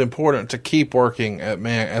it was important to keep working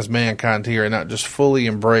as Mankind here and not just fully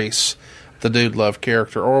embrace the Dude Love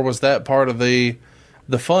character? Or was that part of the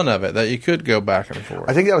fun of it, that you could go back and forth?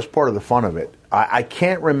 I think that was part of the fun of it. I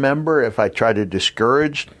can't remember if I tried to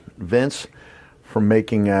discourage Vince from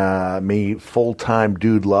making me full-time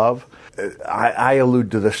Dude Love. I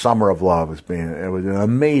allude to the Summer of Love as being, it was an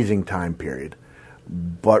amazing time period.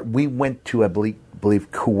 But we went to, I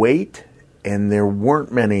believe Kuwait, and there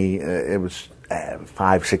weren't many, it was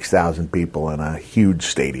 5,000, 6,000 people in a huge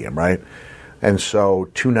stadium, right? And so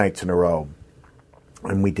 2 nights in a row.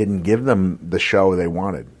 And we didn't give them the show they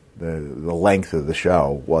wanted. The length of the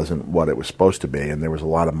show wasn't what it was supposed to be, and there was a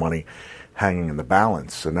lot of money hanging in the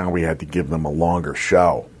balance. So now we had to give them a longer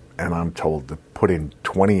show. And I'm told to put in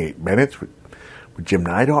 28 minutes with Jim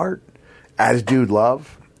Neidhart as Dude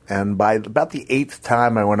Love. And by about the 8th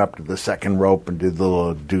time I went up to the second rope and did the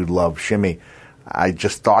little Dude Love shimmy, I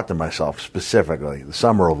just thought to myself specifically, the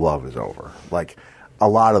Summer of Love is over. Like, a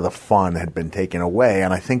lot of the fun had been taken away.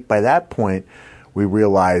 And I think by that point, we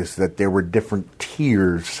realized that there were different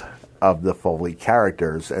tiers of the Foley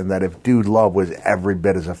characters, and that if Dude Love was every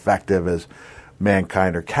bit as effective as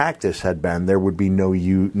Mankind or Cactus had been, there would be no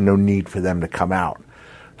need for them to come out.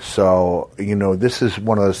 So, this is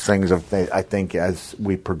one of those things I think as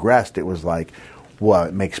we progressed, it was like, well,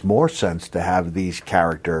 it makes more sense to have these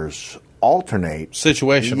characters alternate.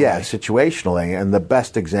 Situationally. Yeah, situationally. And the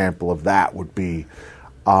best example of that would be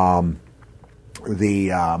the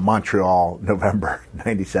Montreal November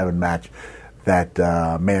 97 match that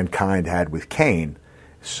Mankind had with Kane.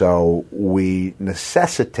 So we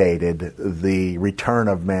necessitated the return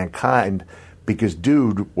of Mankind because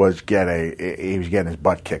Dude was getting his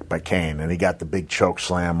butt kicked by Kane, and he got the big choke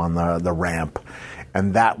slam on the ramp,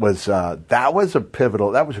 and that was a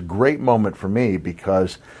great moment for me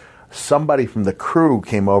because somebody from the crew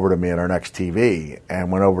came over to me at our next TV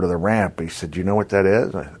and went over to the ramp. He said, "Do you know what that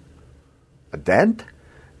is?" I said, "A dent?"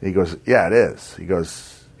 He goes, "Yeah, it is." He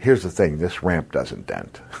goes, "Here's the thing: this ramp doesn't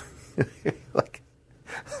dent." Like,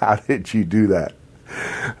 how did you do that?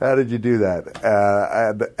 How did you do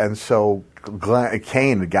that? And so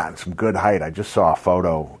Kane had gotten some good height. I just saw a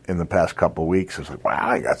photo in the past couple of weeks. I was like, wow,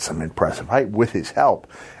 I got some impressive height with his help.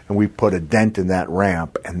 And we put a dent in that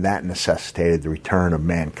ramp, and that necessitated the return of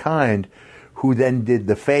Mankind, who then did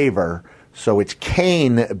the favor. So it's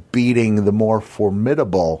Kane beating the more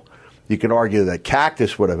formidable. You could argue that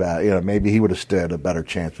Cactus would have had, maybe he would have stood a better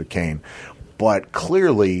chance with Kane. But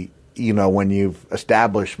clearly, when you've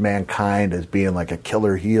established Mankind as being like a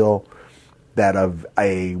killer heel, that of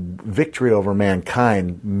a victory over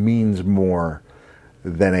Mankind means more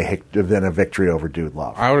than a victory over Dude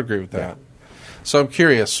Love. I would agree with that. Yeah. So I'm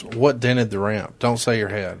curious, what dented the ramp? Don't say your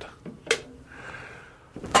head.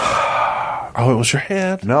 Oh, it was your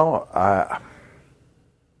head? No,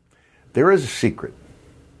 there is a secret.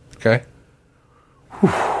 Okay.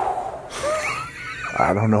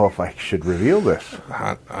 I don't know if I should reveal this.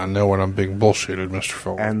 I know when I'm being bullshitted, Mr.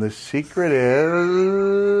 Foley. And the secret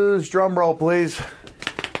is, drum roll, please.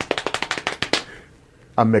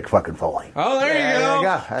 I'm Mick fucking Foley. Oh, there you go.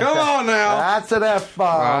 Come on now. That's an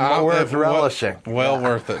F-bomb worth relishing. Well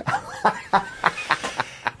worth it.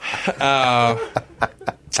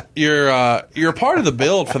 You're part of the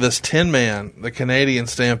build for this 10-man, the Canadian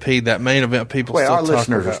Stampede, that main event people still talk about. Our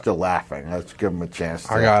listeners are still laughing. Let's give them a chance.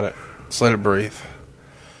 I got it. Let's let it breathe.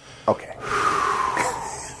 Okay.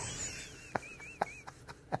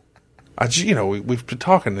 We've been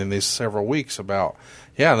talking in these several weeks about,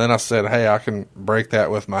 and then I said, hey, I can break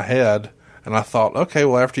that with my head, And I thought, okay,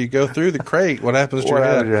 well, after you go through the crate, what happens to your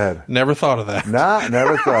head? Never thought of that. Nah,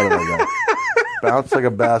 never thought of that. Bounce like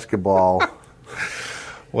a basketball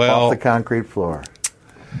off the concrete floor.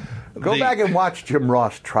 Go back and watch Jim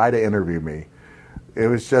Ross try to interview me. It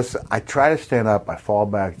was just, I try to stand up, I fall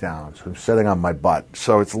back down, so I'm sitting on my butt.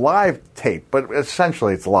 So it's live tape, but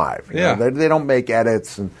essentially it's live. You know, they don't make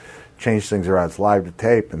edits and change things around. It's live to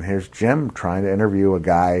tape. And here's Jim trying to interview a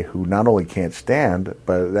guy who not only can't stand,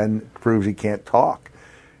 but then proves he can't talk.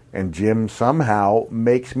 And Jim somehow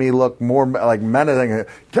makes me look more like menacing.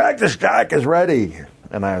 Cactus Jack is ready.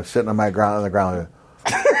 And I was sitting on the ground.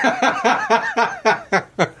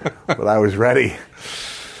 But I was ready.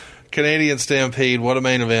 Canadian Stampede, what a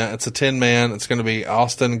main event. It's a 10-man. It's going to be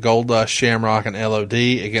Austin, Goldust, Shamrock, and LOD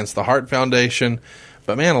against the Hart Foundation.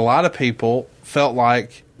 But, man, a lot of people felt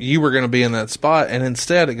like you were going to be in that spot, and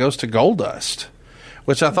instead it goes to Goldust,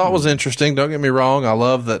 which I thought was interesting. Don't get me wrong. I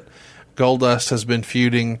love that Goldust has been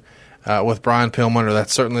feuding with Brian Pillman, or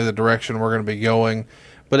that's certainly the direction we're going to be going.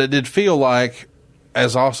 But it did feel like,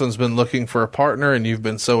 as Austin's been looking for a partner and you've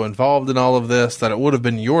been so involved in all of this, that it would have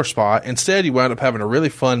been your spot. Instead, you wound up having a really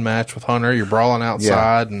fun match with Hunter. You're brawling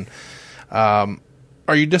outside. And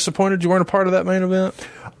are you disappointed you weren't a part of that main event?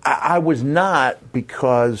 I was not,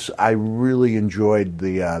 because I really enjoyed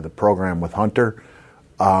the program with Hunter.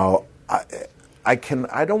 I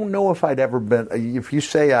don't know if I'd ever been. If you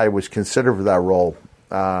say I was considered for that role,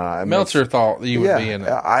 Meltzer thought you would be in it.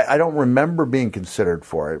 I don't remember being considered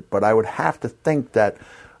for it, but I would have to think that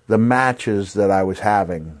the matches that I was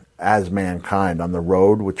having as Mankind on the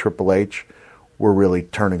road with Triple H were really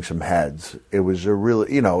turning some heads. It was a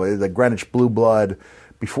really, the Greenwich Blue Blood,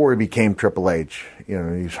 before he became Triple H,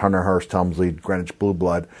 he's Hunter Hearst Helmsley, Greenwich Blue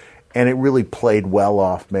Blood, and it really played well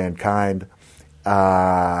off Mankind.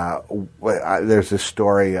 There's this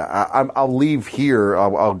story. I'll leave here.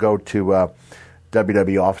 I'll go to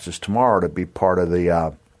WWE offices tomorrow to be part of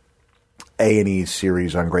the A&E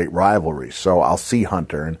series on Great Rivalries. So I'll see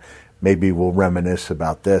Hunter, and maybe we'll reminisce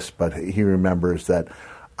about this, but he remembers that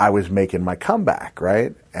I was making my comeback,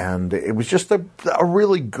 right? And it was just a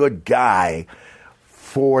really good guy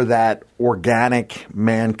for that organic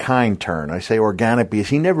Mankind turn. I say organic because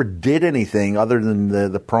he never did anything other than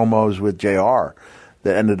the promos with JR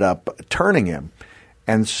that ended up turning him.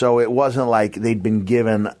 And so it wasn't like they'd been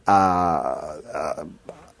given a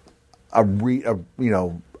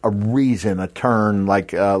reason, a turn,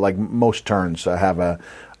 like most turns have a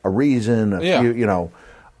reason.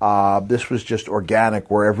 This was just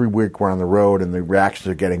organic, where every week we're on the road and the reactions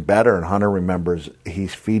are getting better. And Hunter remembers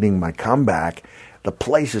he's feeding my comeback. The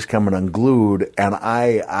place is coming unglued, and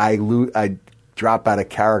I drop out of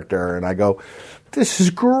character and I go, "This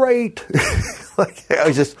is great." I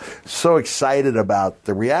was just so excited about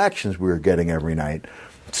the reactions we were getting every night.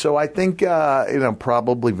 So I think,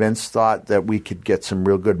 probably Vince thought that we could get some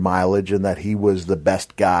real good mileage and that he was the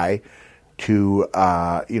best guy to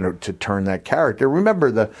turn that character.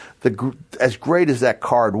 Remember, as great as that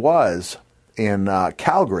card was in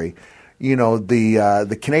Calgary,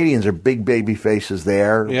 the Canadians are big baby faces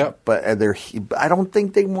there. Yep. But I don't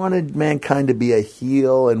think they wanted Mankind to be a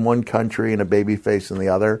heel in one country and a baby face in the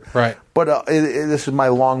other. Right. But this is my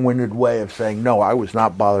long-winded way of saying, no, I was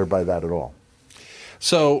not bothered by that at all.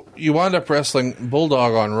 So you wind up wrestling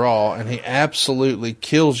Bulldog on Raw, and he absolutely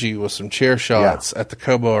kills you with some chair shots at the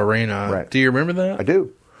Cobo Arena. Right. Do you remember that? I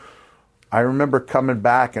do. I remember coming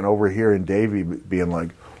back and overhearing Davey being like,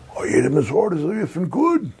 "I hit him as hard as if and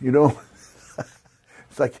good,"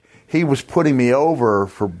 It's like he was putting me over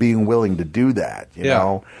for being willing to do that, you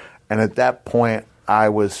know? And at that point, I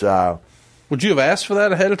was... would you have asked for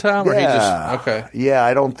that ahead of time? Or he just, okay. Yeah,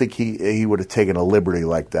 I don't think he would have taken a liberty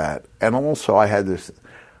like that. And also, I had this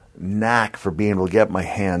knack for being able to get my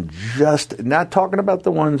hand just... Not talking about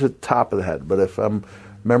the ones at the top of the head, but if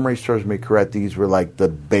memory serves me correct, these were like the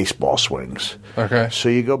baseball swings. Okay. So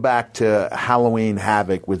you go back to Halloween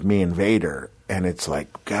Havoc with me and Vader, and it's like,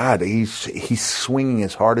 God, he's swinging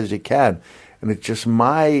as hard as he can. And it's just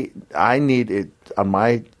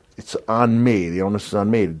it's on me. The onus is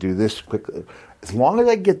on me to do this quickly. As long as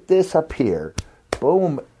I get this up here,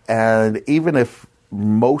 boom, and even if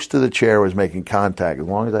most of the chair was making contact, as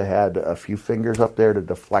long as I had a few fingers up there to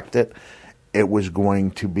deflect it, it was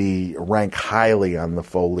going to be rank highly on the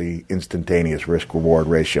Foley instantaneous risk-reward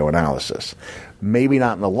ratio analysis. Maybe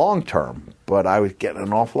not in the long term, but I was getting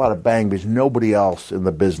an awful lot of bang because nobody else in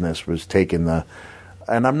the business was taking the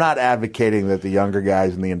And I'm not advocating that the younger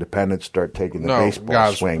guys in the independents start taking the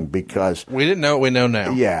baseball swing, because we didn't know what we know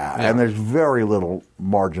now. Yeah, and there's very little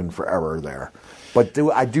margin for error there. But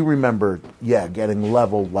I do remember, getting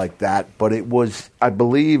leveled like that. But it was, I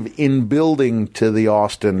believe, in building to the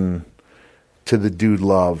Austin, to the Dude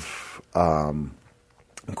Love.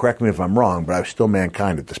 Correct me if I'm wrong, but I was still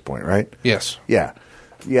Mankind at this point, right? Yes. Yeah.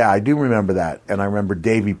 Yeah, I do remember that. And I remember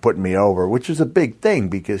Davey putting me over, which is a big thing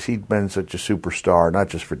because he'd been such a superstar, not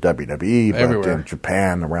just for WWE, but everywhere. in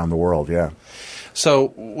Japan, around the world, yeah.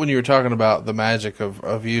 So when you were talking about the magic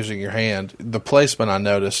of using your hand, the placement I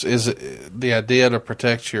noticed, is it the idea to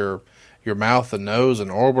protect your mouth and nose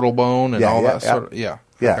and orbital bone and all that sort of... Yeah.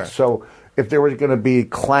 Yeah, okay. So if there was going to be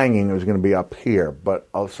clanging, it was going to be up here. But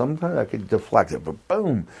sometimes I could deflect it, but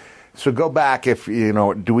boom. So go back, if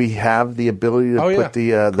do we have the ability to put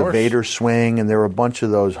the Vader swing? And there were a bunch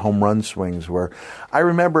of those home run swings where I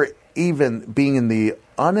remember even being in the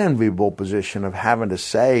unenviable position of having to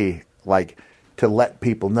say, like, to let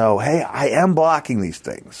people know, hey, I am blocking these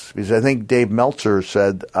things. Because I think Dave Meltzer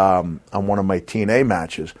said on one of my TNA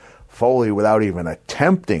matches, Foley, without even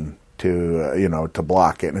attempting to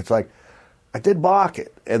block it. And it's like, I did block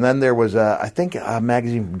it. And then there was, I think, a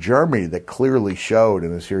magazine from Germany that clearly showed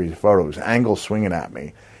in a series of photos Angle swinging at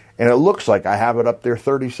me. And it looks like I have it up there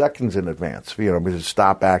 30 seconds in advance, because it's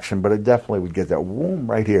stop action. But I definitely would get that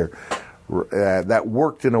whoom right here. That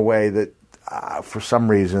worked in a way that, for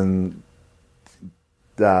some reason,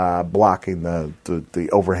 blocking the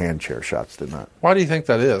overhand chair shots did not. Why do you think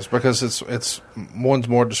that is? Because it's one's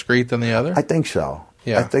more discreet than the other? I think so.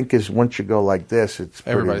 Yeah. I think once you go like this, it's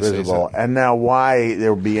pretty Everybody visible. sees it. And now why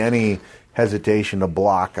there would be any hesitation to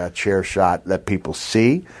block a chair shot that people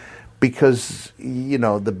see? Because,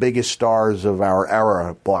 the biggest stars of our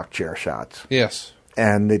era blocked chair shots. Yes.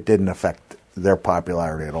 And it didn't affect their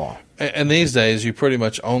popularity at all. And these days, you pretty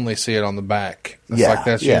much only see it on the back. It's like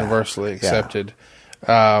that's universally accepted.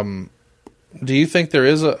 Yeah. Do you think there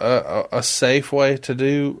is a safe way to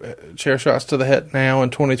do chair shots to the head now in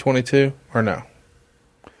 2022, or no?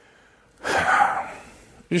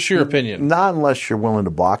 Just your opinion. Not unless you're willing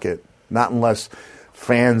to block it. Not unless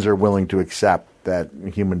fans are willing to accept that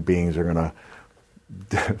human beings are going to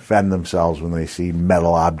defend themselves when they see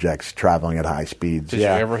metal objects traveling at high speeds. Did you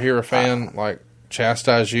ever hear a fan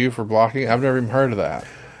chastise you for blocking? I've never even heard of that.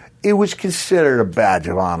 It was considered a badge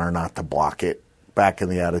of honor not to block it back in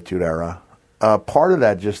the Attitude Era. Part of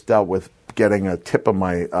that just dealt with getting a tip of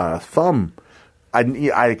my thumb.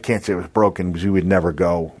 I can't say it was broken because you would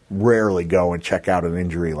rarely go and check out an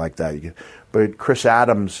injury like that. But Chris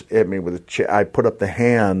Adams hit me with I put up the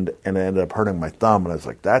hand and it ended up hurting my thumb, and I was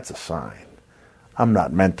like, that's a sign. I'm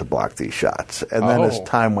not meant to block these shots. And then as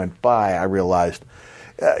time went by, I realized,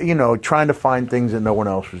 trying to find things that no one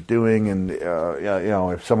else was doing, and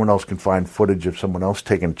if someone else can find footage of someone else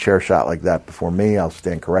taking a chair shot like that before me, I'll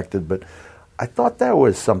stand corrected. But I thought that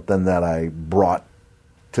was something that I brought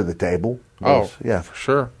to the table. Yeah, for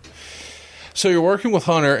sure. So you're working with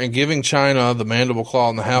Hunter and giving Chyna the mandible claw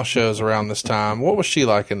in the house shows around this time. What was she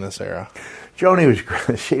like in this era? Joni was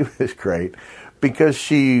great. She was great because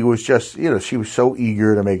she was just, she was so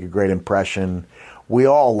eager to make a great impression. We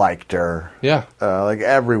all liked her. Yeah.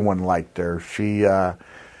 Everyone liked her. She,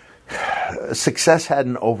 success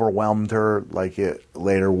hadn't overwhelmed her like it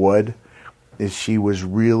later would. She was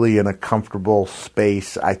really in a comfortable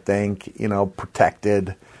space, I think,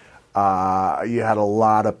 protected. You had a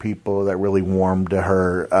lot of people that really warmed to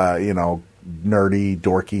her, nerdy,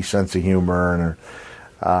 dorky sense of humor and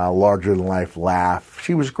her larger-than-life laugh.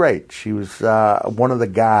 She was great. She was one of the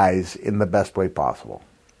guys in the best way possible.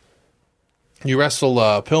 You wrestle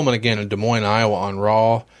Pillman again in Des Moines, Iowa on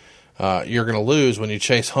Raw. You're going to lose when you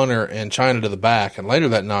chase Hunter and Chyna to the back. And later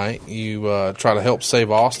that night, you try to help save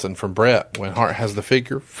Austin from Brett when Hart has the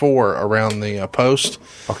figure 4 around the post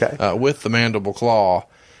with the mandible claw.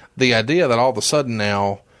 The idea that all of a sudden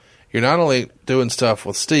now you're not only doing stuff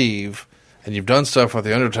with Steve and you've done stuff with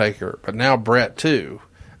The Undertaker, but now Brett too.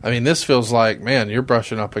 I mean, this feels like, man, you're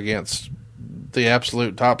brushing up against the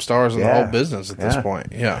absolute top stars in the whole business at this point.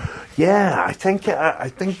 Yeah. Yeah, I think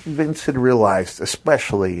Vince had realized,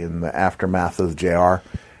 especially in the aftermath of the JR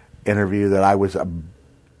interview, that I was a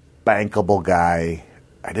bankable guy.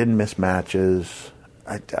 I didn't miss matches.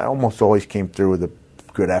 I almost always came through with a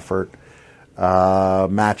good effort.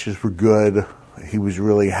 Matches were good. He was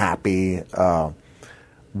really happy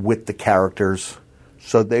with the characters.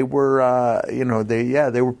 So they were,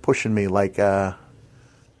 they were pushing me like as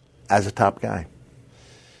a top guy.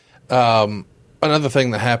 Another thing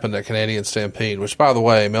that happened at Canadian Stampede, which, by the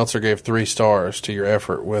way, Meltzer gave 3 stars to your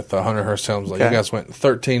effort with Hunter Hearst Helmsley. Okay. You guys went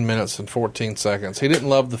 13 minutes and 14 seconds. He didn't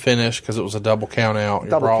love the finish because it was a double count out.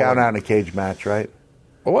 Double count out in a cage match, right?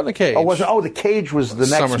 It wasn't a cage. The cage was the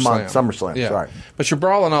next month, SummerSlam. Yeah. Sorry. But you're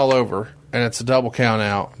brawling all over, and it's a double count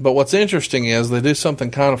out. But what's interesting is they do something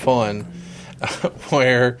kind of fun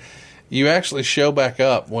where you actually show back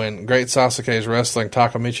up when Great Sasuke is wrestling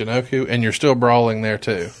Taka Michinoku, and you're still brawling there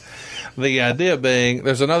too. The idea being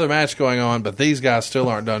there's another match going on, but these guys still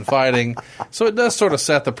aren't done fighting. So it does sort of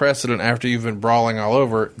set the precedent after you've been brawling all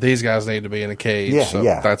over. These guys need to be in a cage.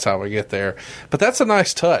 That's how we get there. But that's a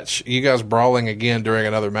nice touch. You guys brawling again during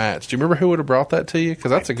another match. Do you remember who would have brought that to you?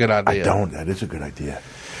 Because that's a good idea. I don't. That is a good idea.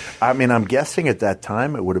 I mean, I'm guessing at that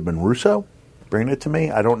time it would have been Russo bringing it to me.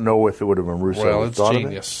 I don't know if it would have been Russo. Well, it's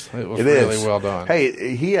genius. It was really well done.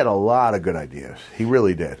 Hey, he had a lot of good ideas. He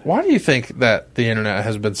really did. Why do you think that the internet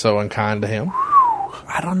has been so unkind to him?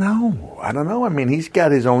 I don't know. I mean, he's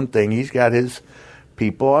got his own thing. He's got his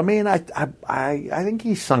people. I mean, I think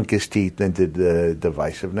he sunk his teeth into the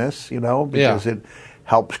divisiveness, because it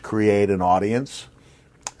helps create an audience.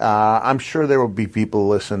 I'm sure there will be people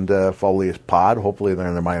who listen to Foley's pod. Hopefully they're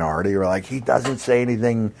in the minority. Or like, he doesn't say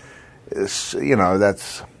anything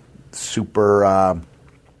that's super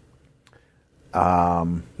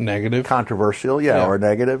negative, controversial, or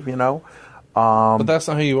negative, but that's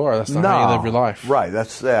not who you are. That's not how you live your life, right?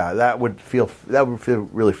 That would feel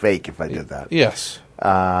really fake if I did that. Yes,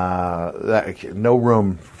 no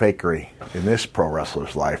room for fakery in this pro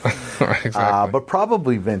wrestler's life. Exactly. But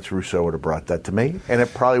probably Vince Russo would have brought that to me, and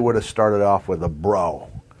it probably would have started off with a bro.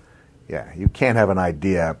 Yeah, you can't have an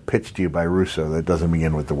idea pitched to you by Russo that doesn't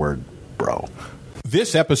begin with the word bro.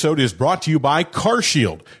 This episode is brought to you by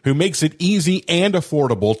CarShield, who makes it easy and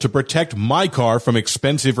affordable to protect my car from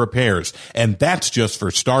expensive repairs. And that's just for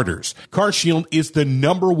starters. CarShield is the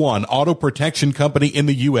 #1 auto protection company in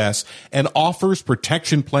the U.S. and offers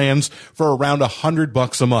protection plans for around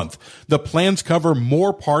 $100 a month. The plans cover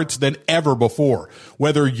more parts than ever before,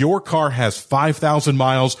 whether your car has 5,000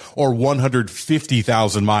 miles or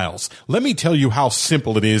 150,000 miles. Let me tell you how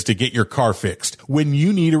simple it is to get your car fixed. When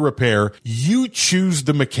you need a repair, you choose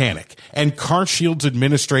the mechanic, and CarShield's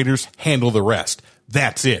administrators handle the rest.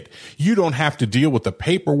 That's it. You don't have to deal with the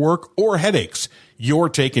paperwork or headaches. You're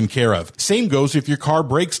taken care of. Same goes if your car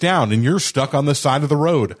breaks down and you're stuck on the side of the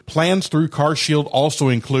road. Plans through CarShield also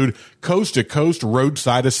include coast-to-coast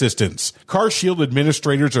roadside assistance. CarShield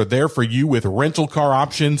administrators are there for you with rental car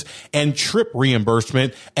options and trip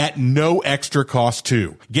reimbursement at no extra cost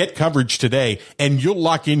too. Get coverage today and you'll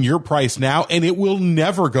lock in your price now and it will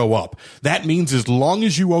never go up. That means as long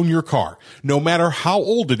as you own your car, no matter how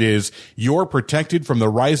old it is, you're protected from the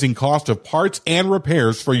rising cost of parts and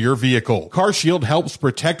repairs for your vehicle. CarShield helps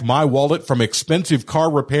protect my wallet from expensive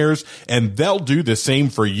car repairs, and they'll do the same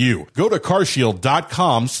for you. Go to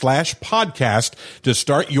carshield.com/podcast to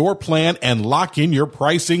start your plan and lock in your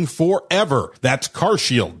pricing forever. That's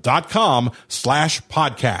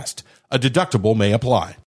carshield.com/podcast. A deductible may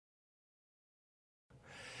apply.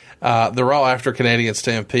 The Raw after Canadian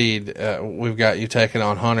Stampede, we've got you taking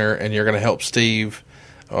on Hunter, and you're going to help Steve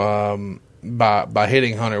by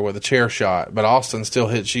hitting Hunter with a chair shot, but Austin still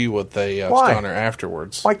hits you with a stunner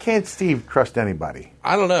afterwards. Why can't Steve trust anybody?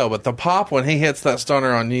 I don't know, but the pop when he hits that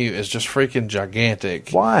stunner on you is just freaking gigantic.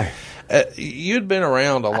 Why? You'd been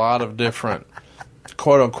around a lot of different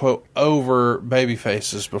quote-unquote over baby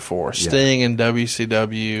faces before. Sting and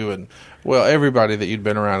WCW and, well, everybody that you'd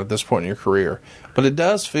been around at this point in your career. But it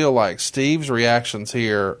does feel like Steve's reactions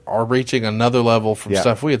here are reaching another level from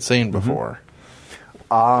stuff we had seen before.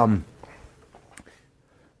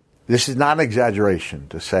 This is not an exaggeration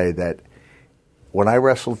to say that when I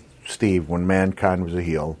wrestled Steve, when Mankind was a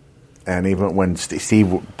heel, and even when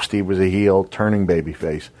Steve was a heel, turning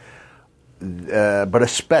babyface, but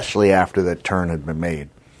especially after that turn had been made,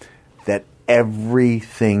 that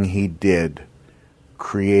everything he did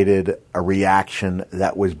created a reaction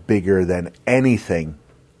that was bigger than anything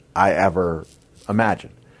I ever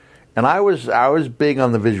imagined. And I was big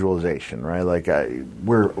on the visualization, right? Like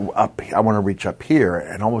we're up. I want to reach up here,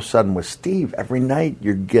 and all of a sudden with Steve, every night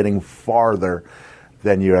you're getting farther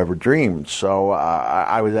than you ever dreamed. So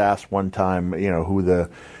I was asked one time, who the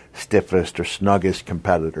stiffest or snuggest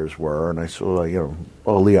competitors were, and I said,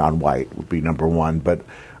 Leon White would be number one. But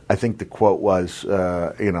I think the quote was,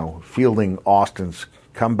 fielding Austin's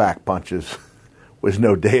comeback punches was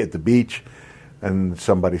no day at the beach. And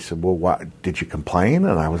somebody said, well, what, did you complain?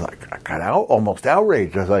 And I was like, I got almost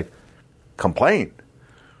outraged. I was like, complain?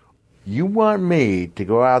 You want me to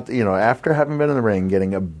go out, after having been in the ring,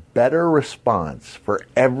 getting a better response for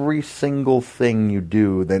every single thing you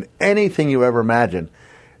do than anything you ever imagined,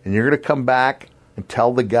 and you're going to come back and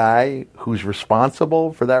tell the guy who's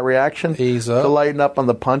responsible for that reaction to lighten up on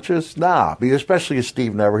the punches? Nah, because especially if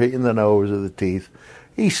Steve never hit you in the nose or the teeth.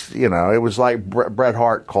 It was like Bret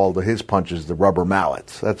Hart called his punches the rubber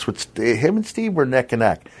mallets. That's what him and Steve were neck and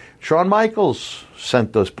neck. Shawn Michaels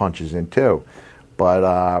sent those punches in too,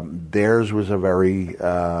 but theirs was a very,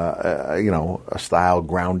 a style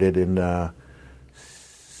grounded in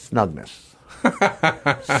snugness.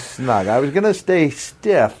 Snug. I was going to stay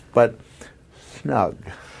stiff, but snug.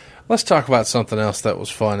 Let's talk about something else that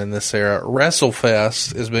was fun in this era.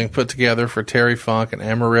 WrestleFest is being put together for Terry Funk and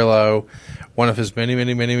Amarillo, one of his many,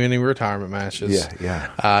 many, many, many retirement matches.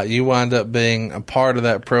 Yeah. You wind up being a part of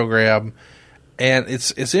that program, and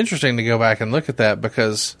it's interesting to go back and look at that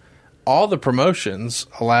because all the promotions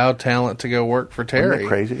allowed talent to go work for Terry. Isn't that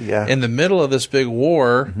crazy? Yeah. In the middle of this big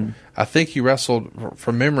war, I think he wrestled,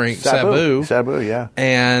 from memory, Sabu. Sabu, yeah.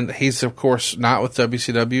 And he's, of course, not with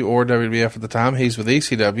WCW or WWF at the time. He's with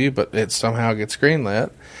ECW, but it somehow gets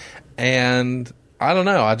greenlit. And I don't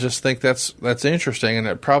know. I just think that's interesting, and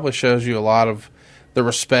it probably shows you a lot of the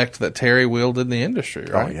respect that Terry wielded in the industry,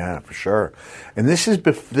 right? Oh, yeah, for sure. And this is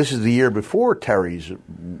the year before Terry's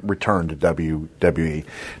return to WWE.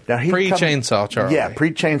 Now Pre-Chainsaw Charlie. Yeah,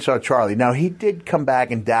 pre-Chainsaw Charlie. Now, he did come back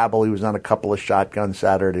and dabble. He was on a couple of Shotgun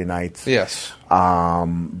Saturday nights. Yes.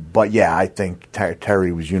 But, yeah, I think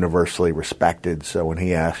Terry was universally respected. So when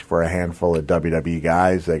he asked for a handful of WWE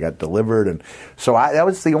guys, they got delivered. And so that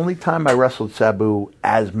was the only time I wrestled Sabu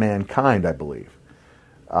as Mankind, I believe.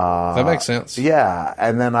 That makes sense. Yeah,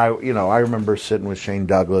 and then I remember sitting with Shane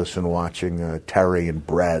Douglas and watching Terry and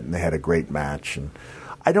Bret, and they had a great match. And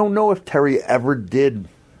I don't know if Terry ever did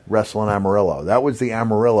wrestle in Amarillo. That was the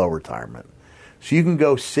Amarillo retirement. So you can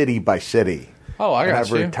go city by city. Oh, I got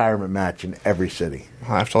have a retirement match in every city.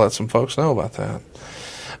 I'll have to let some folks know about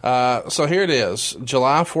that. So here it is,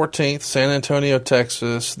 July 14th, San Antonio,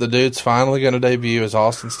 Texas. The Dude's finally going to debut as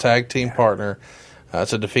Austin's tag team partner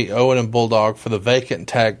to defeat Owen and Bulldog for the vacant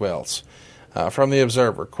tag belts. From the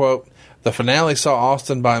Observer, quote, the finale saw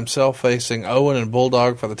Austin by himself facing Owen and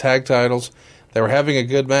Bulldog for the tag titles. They were having a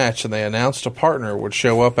good match, and they announced a partner would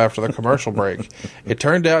show up after the commercial break. It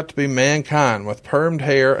turned out to be Mankind with permed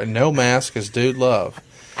hair and no mask as Dude Love.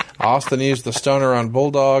 Austin used the stunner on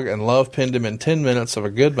Bulldog, and Love pinned him in 10 minutes of a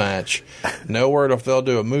good match. No word if they'll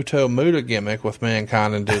do a Muto Muda gimmick with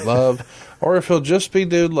Mankind and Dude Love, or if he'll just be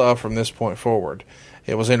Dude Love from this point forward.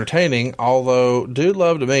 It was entertaining, although Dude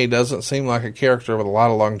Love to me doesn't seem like a character with a lot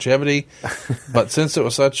of longevity. But since it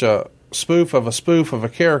was such a spoof of a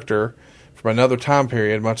character from another time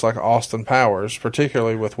period, much like Austin Powers,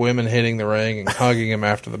 particularly with women hitting the ring and hugging him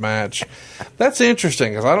after the match, that's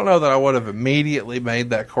interesting because I don't know that I would have immediately made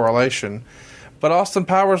that correlation. But Austin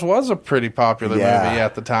Powers was a pretty popular movie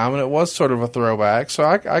at the time, and it was sort of a throwback. So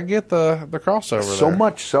I get the crossover there. So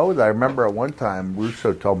much so that I remember at one time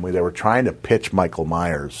Russo told me they were trying to pitch Michael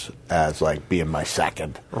Myers as like being my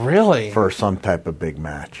second. Really? For some type of big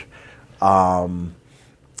match. I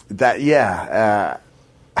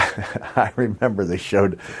remember they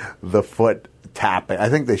showed the foot tapping. I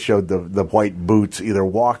think they showed the white boots either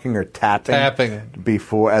walking or tapping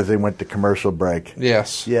before as they went to commercial break.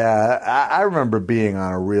 Yes. Yeah, I remember being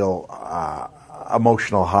on a real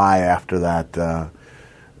emotional high after that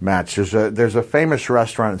match. There's a famous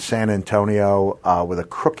restaurant in San Antonio with a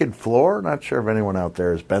crooked floor. Not sure if anyone out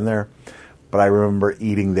there has been there, but I remember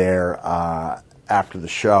eating there after the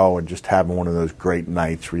show and just having one of those great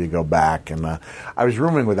nights where you go back. And I was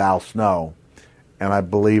rooming with Al Snow, and I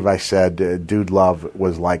believe I said Dude Love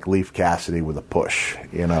was like Leif Cassidy with a push.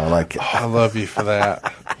 I love you for that.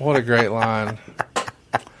 What a great line.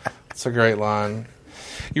 It's a great line.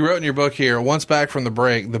 You wrote in your book here, once back from the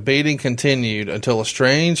break, the beating continued until a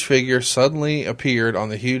strange figure suddenly appeared on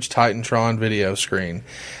the huge Titantron video screen.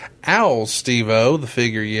 Owls, Steve-O, the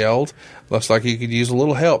figure yelled. Looks like he could use a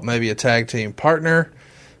little help, maybe a tag team partner.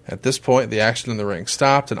 At this point, the action in the ring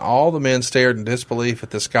stopped, and all the men stared in disbelief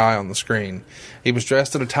at this guy on the screen. He was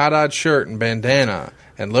dressed in a tie-dyed shirt and bandana,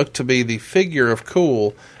 and looked to be the figure of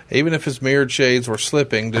cool, even if his mirrored shades were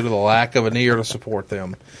slipping due to the lack of an ear to support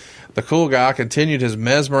them. The cool guy continued his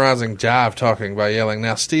mesmerizing jive talking by yelling,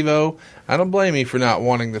 now, Steve-O, I don't blame you for not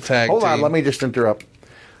wanting the tag team. Hold on, let me just interrupt.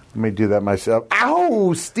 Let me do that myself.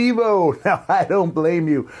 Ow, Steve-O! Now, I don't blame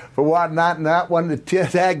you for not wanting to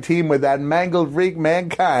tag team with that mangled freak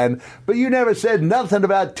Mankind, but you never said nothing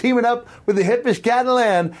about teaming up with the hippest cat in the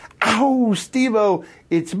land. Ow, Steve-O!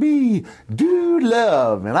 It's me, Dude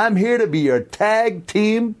Love, and I'm here to be your tag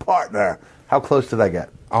team partner. How close did I get?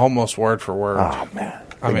 Almost word for word. Oh, man.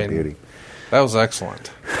 I mean, beauty. That was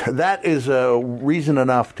excellent. That is reason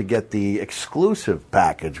enough to get the exclusive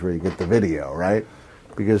package where you get the video, right?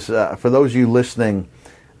 Because for those of you listening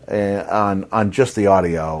on just the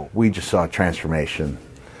audio, we just saw a transformation,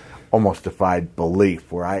 almost defied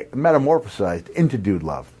belief, where I metamorphosized into Dude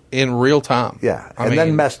Love. In real time. Yeah. And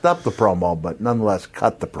then messed up the promo, but nonetheless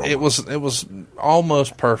cut the promo. It was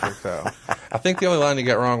almost perfect, though. I think the only line you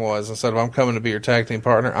got wrong was, instead of I'm coming to be your tag team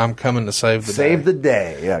partner, I'm coming to save the day. Save the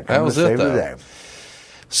day. Yeah, that was it, though. The day.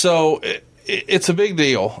 So it's a big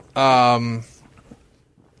deal. And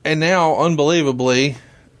now, unbelievably,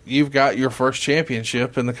 you've got your first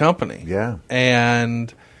championship in the company. Yeah.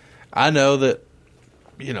 And I know that,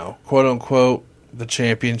 quote unquote, the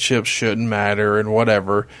championships shouldn't matter and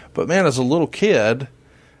whatever. But, man, as a little kid,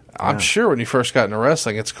 I'm sure when you first got into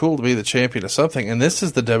wrestling, it's cool to be the champion of something. And this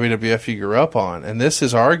is the WWF you grew up on. And this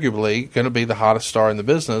is arguably going to be the hottest star in the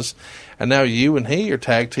business. And now you and he are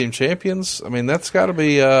tag team champions. I mean, that's got to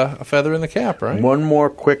be a feather in the cap, right? One more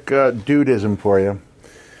quick dudism for you.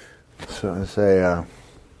 So I say,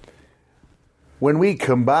 when we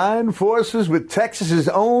combine forces with Texas's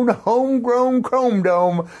own homegrown Chrome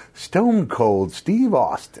Dome, Stone Cold Steve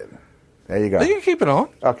Austin. There you go. You can keep it on.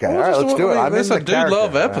 Okay, all right, let's do it. It's a Dude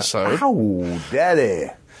Love episode. Ow, daddy.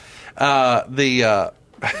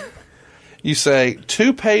 You say,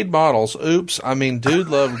 2 paid models, Dude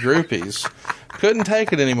Love groupies, couldn't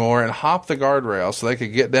take it anymore and hop the guardrail so they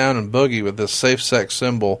could get down and boogie with this safe sex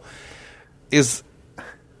symbol. Is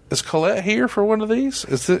Colette here for one of these?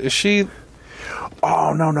 Is she...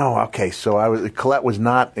 Oh, no. Okay, so Colette was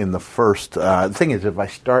not in the first. The thing is,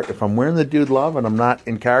 if I'm wearing the Dude Love and I'm not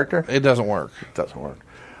in character, it doesn't work. It doesn't work.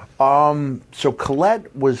 So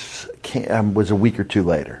Colette was a week or two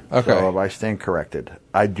later. Okay. So I stand corrected.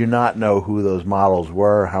 I do not know who those models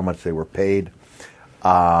were, how much they were paid,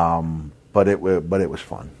 but it was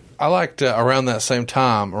fun. I liked around that same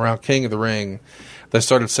time, around King of the Ring, they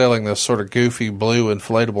started selling those sort of goofy blue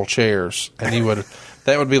inflatable chairs, and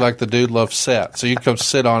that would be like the Dude Love set. So you'd come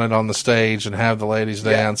sit on it on the stage and have the ladies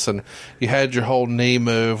dance, and you had your whole knee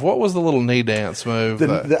move. What was the little knee dance move?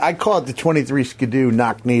 I call it the 23 Skidoo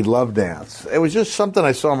knock knee love dance. It was just something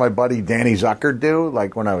I saw my buddy Danny Zucker do,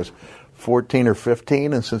 like when I was 14 or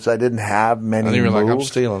 15, and since I didn't have many moves. And you were like, I'm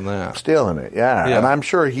stealing that. I'm stealing it, yeah. And I'm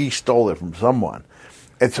sure he stole it from someone.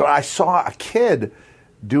 And so I saw a kid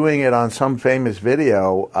doing it on some famous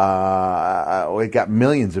video. It got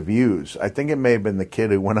millions of views. I think it may have been the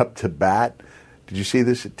kid who went up to bat. Did you see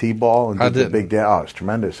this at T-Ball? And I did. The big dance? Oh, it's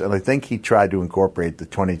tremendous. And I think he tried to incorporate the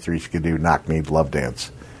 23 Skidoo knock knee love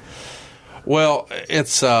dance. Well,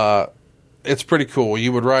 it's pretty cool.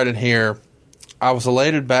 You would write in here, I was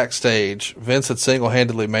elated backstage. Vince had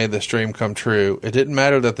single-handedly made this dream come true. It didn't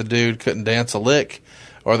matter that the dude couldn't dance a lick,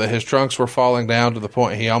 or that his trunks were falling down to the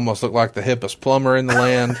point he almost looked like the hippest plumber in the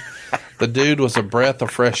land. The dude was a breath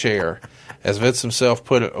of fresh air. As Vince himself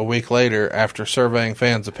put it a week later after surveying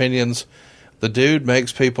fans' opinions, the dude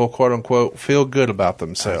makes people, quote-unquote, feel good about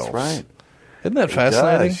themselves. That's right. Isn't that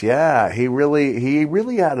fascinating? Does, yeah. He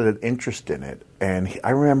really had an interest in it. And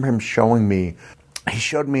I remember him showing me, he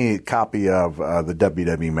showed me a copy of the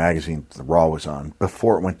WWE magazine the Raw was on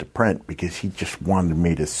before it went to print, because he just wanted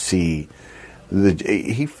me to see...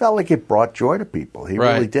 he felt like it brought joy to people. He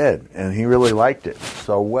really did, and he really liked it.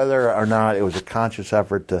 So whether or not it was a conscious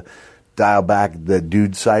effort to dial back the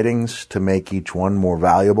dude sightings to make each one more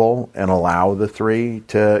valuable and allow the three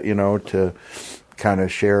to kind of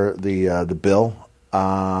share the bill,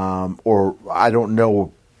 or I don't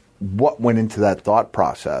know what went into that thought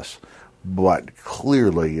process, but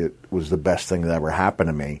clearly it was the best thing that ever happened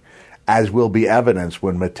to me. As will be evidenced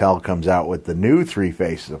when Mattel comes out with the new Three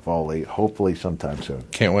Faces of Foley, hopefully sometime soon.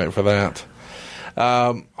 Can't wait for that.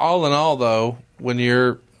 All in all, though, when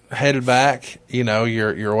you're headed back,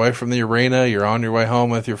 you're away from the arena, you're on your way home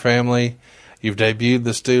with your family, you've debuted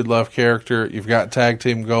this Dude Love character, you've got Tag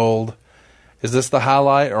Team Gold. Is this the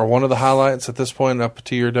highlight or one of the highlights at this point up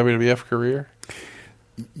to your WWF career?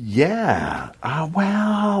 Yeah.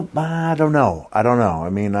 Well, I don't know. I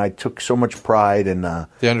mean, I took so much pride in the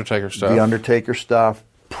Undertaker stuff. The Undertaker stuff,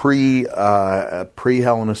 pre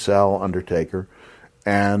Hell in a Cell Undertaker,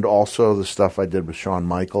 and also the stuff I did with Shawn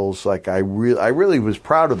Michaels. Like I really was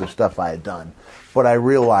proud of the stuff I had done, but I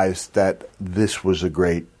realized that this was a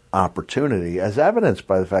great opportunity, as evidenced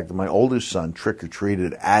by the fact that my oldest son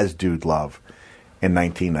trick-or-treated as Dude Love in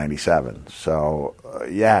 1997. So,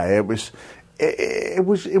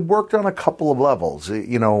 it worked on a couple of levels.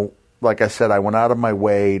 Like I said, I went out of my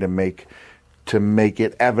way to make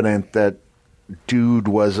it evident that Dude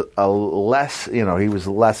was he was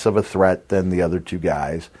less of a threat than the other two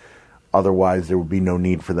guys. Otherwise, there would be no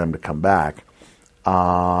need for them to come back.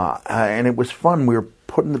 And it was fun. We were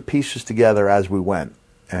putting the pieces together as we went.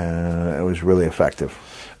 And it was really effective.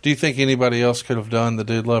 Do you think anybody else could have done the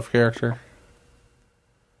Dude Love character?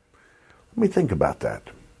 Let me think about that.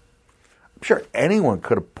 I'm sure anyone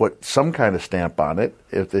could have put some kind of stamp on it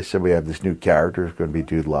if they said we have this new character, it's going to be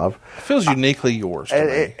Dude Love. It feels uniquely yours to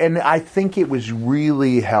me. And I think it was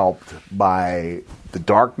really helped by the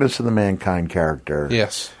darkness of the Mankind character.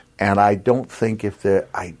 Yes. And I don't think if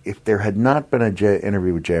there had not been an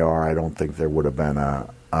interview with JR, I don't think there would have been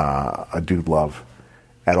a Dude Love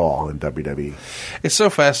at all in WWE. It's so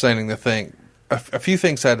fascinating to think a few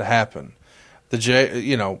things had to happen. The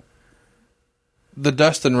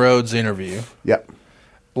Dustin Rhodes interview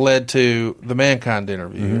led to the Mankind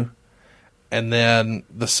interview, and then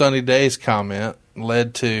the Sunny Days comment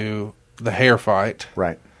led to the hair fight,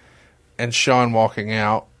 right? And Shawn walking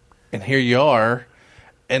out, and here you are,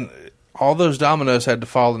 and all those dominoes had to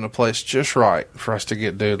fall into place just right for us to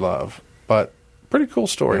get Dude Love. But pretty cool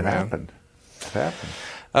story, It man. happened.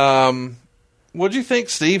 What do you think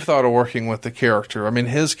Steve thought of working with the character? I mean,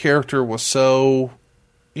 his character was so,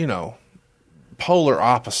 polar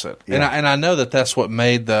opposite. Yeah. And I know that's what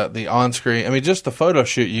made the on-screen. I mean, just the photo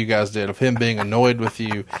shoot you guys did of him being annoyed with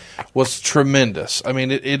you was tremendous. I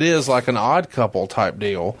mean, it is like an Odd Couple type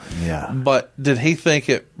deal. Yeah. But did he think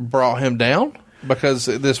it brought him down because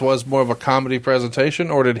this was more of a comedy presentation,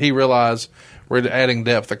 or did he realize we're adding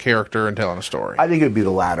depth to character and telling a story? I think it would be the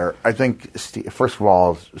latter. I think, first of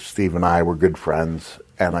all, Steve and I were good friends,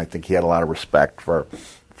 and I think he had a lot of respect for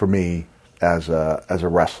me as a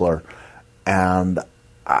wrestler. And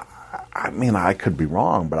I could be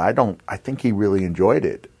wrong, but I think he really enjoyed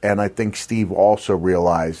it. And I think Steve also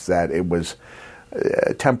realized that it was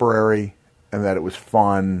temporary and that it was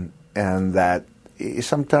fun and that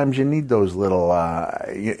sometimes you need those little,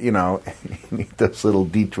 you need those little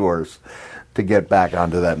detours to get back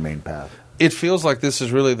onto that main path. It feels like this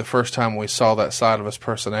is really the first time we saw that side of his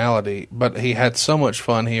personality, but he had so much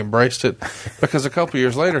fun. He embraced it because a couple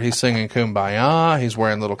years later he's singing Kumbaya. He's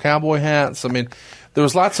wearing little cowboy hats. I mean, there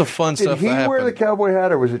was lots of fun stuff that happened. Did he wear the cowboy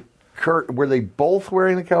hat, or was it Kurt? Were they both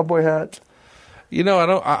wearing the cowboy hat?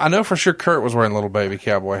 I know for sure Kurt was wearing little baby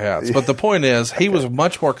cowboy hats, but the point is he was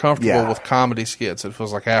much more comfortable with comedy skits, it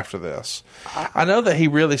feels like, after this. I know that he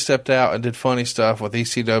really stepped out and did funny stuff with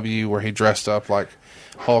ECW where he dressed up like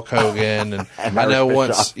Hulk Hogan, and I know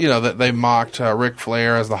once, that they mocked Ric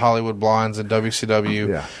Flair as the Hollywood Blondes in WCW.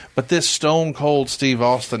 Yeah. But this Stone Cold Steve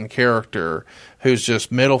Austin character who's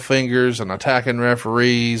just middle fingers and attacking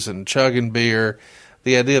referees and chugging beer,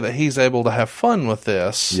 the idea that he's able to have fun with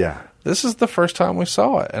this. Yeah. This is the first time we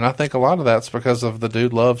saw it, and I think a lot of that's because of the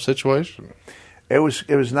Dude Love situation. It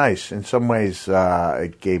was nice. In some ways,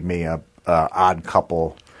 it gave me a Odd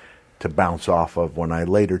Couple to bounce off of when I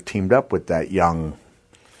later teamed up with that young,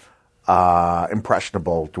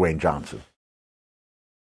 impressionable Dwayne Johnson.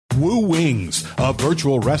 Woo Wings, a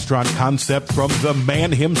virtual restaurant concept from the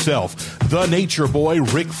man himself, the Nature Boy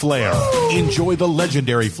Ric Flair. Enjoy the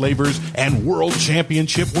legendary flavors and world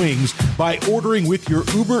championship wings by ordering with your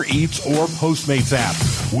Uber Eats or Postmates app.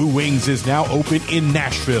 Woo Wings is now open in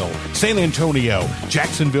Nashville, San Antonio,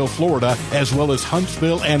 Jacksonville, Florida, as well as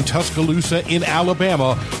Huntsville and Tuscaloosa in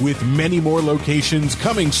Alabama, with many more locations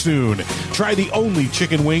coming soon. Try the only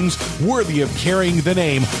chicken wings worthy of carrying the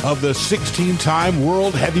name of the 16-time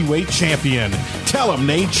world heavyweight champion. Tell him,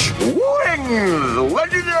 Nate. Wings!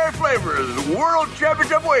 Legendary flavors! World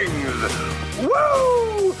Championship wings!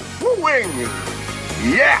 Woo! Woo wings!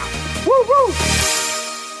 Yeah! Woo woo!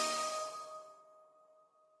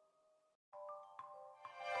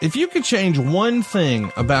 If you could change one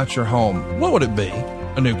thing about your home, what would it be?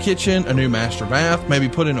 A new kitchen, a new master bath, maybe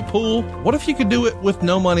put in a pool? What if you could do it with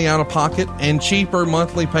no money out of pocket and cheaper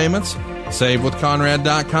monthly payments?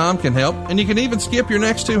 SaveWithConrad.com can help, and you can even skip your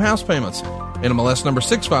next 2 house payments. NMLS number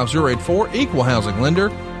 65084, Equal Housing Lender.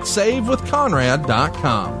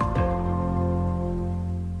 SaveWithConrad.com.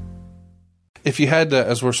 If you had to,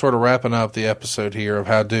 as we're sort of wrapping up the episode here of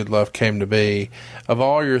how Dude Love came to be, of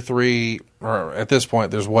all your 3, or at this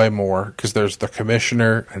point there's way more, because there's the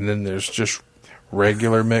Commissioner, and then there's just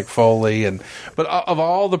regular Mick Foley, but of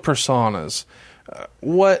all the personas,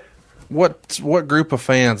 what what group of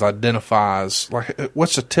fans identifies, like,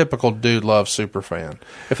 what's a typical Dude Love super fan?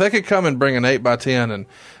 If they could come and bring an 8x10, and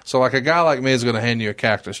so like a guy like me is going to hand you a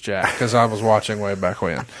Cactus Jack because I was watching way back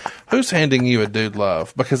when. Who's handing you a Dude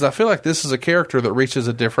Love? Because I feel like this is a character that reaches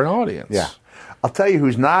a different audience. Yeah. I'll tell you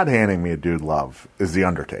who's not handing me a Dude Love is The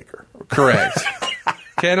Undertaker. Correct.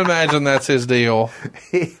 Can't imagine that's his deal.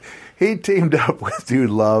 He teamed up with Dude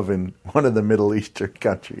Love in one of the Middle Eastern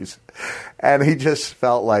countries, and he just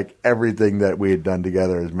felt like everything that we had done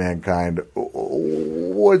together as Mankind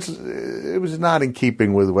was not in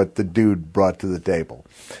keeping with what the dude brought to the table.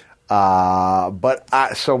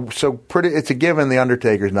 It's a given the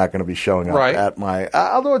Undertaker's not going to be showing up at my.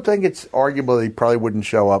 Although I think it's arguable that he probably wouldn't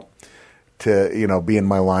show up to be in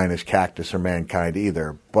my line as Cactus or Mankind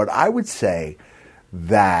either. But I would say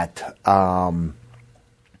that.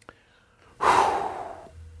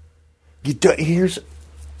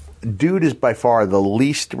 Dude is by far the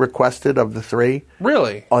least requested of the three.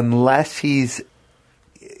 Really? Unless he's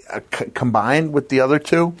combined with the other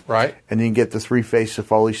two. Right. And you can get the 3 Face of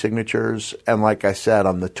Foley signatures. And like I said,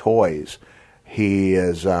 on the toys,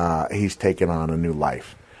 he's taken on a new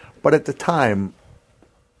life. But at the time,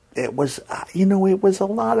 it was, it was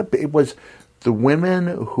the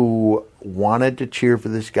women who wanted to cheer for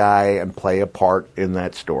this guy and play a part in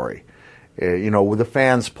that story. The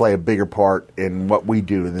fans play a bigger part in what we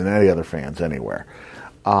do than any other fans anywhere.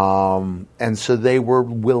 And so they were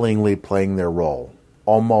willingly playing their role,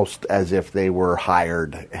 almost as if they were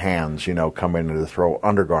hired hands, coming in to throw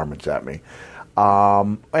undergarments at me.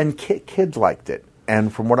 And kids liked it.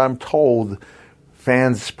 And from what I'm told,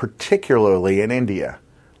 fans, particularly in India,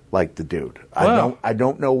 liked the dude. Wow. I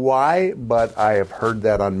don't know why, but I have heard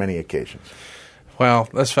that on many occasions. Well,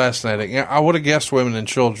 that's fascinating. I would have guessed women and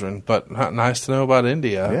children, but nice to know about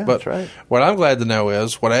India. Yeah, but that's right. What I'm glad to know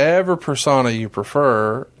is whatever persona you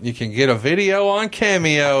prefer, you can get a video on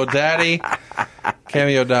Cameo, Daddy.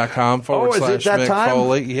 Cameo.com / Mick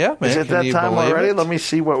Foley. Yeah, man. Is it that time already? It? Let me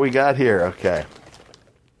see what we got here. Okay.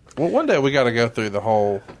 Well, one day we got to go through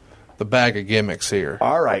the bag of gimmicks here.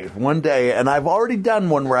 All right, one day, and I've already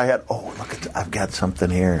done one where I had. Oh, look I've got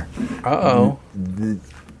something here. Uh-oh.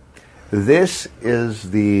 This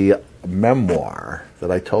is the memoir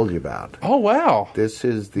that I told you about. Oh, wow. This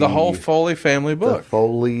is the whole Foley family book. The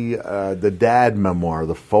Foley, the dad memoir,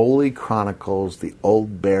 the Foley Chronicles, The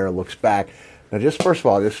Old Bear Looks Back. Now, just first of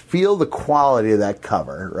all, just feel the quality of that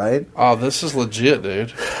cover, right? Oh, this is legit,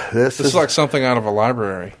 dude. This is like something out of a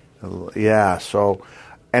library. Yeah, so,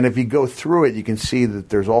 and if you go through it, you can see that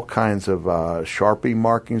there's all kinds of Sharpie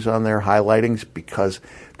markings on there, highlightings, because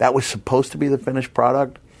that was supposed to be the finished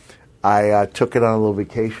product. I took it on a little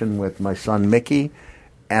vacation with my son Mickey,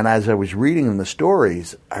 and as I was reading the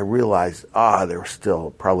stories, I realized, there were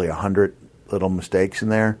still probably 100 little mistakes in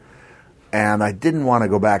there, and I didn't want to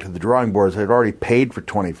go back to the drawing boards. I'd already paid for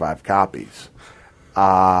 25 copies, but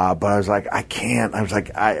I was like, I can't. I was like,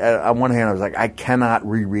 on one hand, I was like, I cannot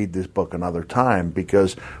reread this book another time,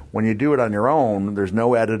 because when you do it on your own, there's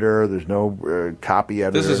no editor, there's no copy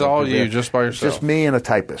editor. This is all you, just by yourself. Just me and a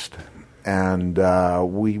typist. And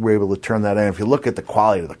we were able to turn that in. If you look at the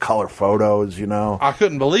quality of the color photos, I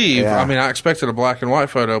couldn't believe. Yeah. I mean, I expected a black and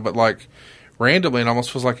white photo, but like randomly, it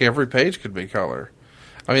almost feels like every page could be color.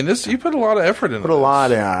 I mean, you put a lot of effort into it. Put a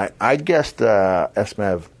lot in. I guessed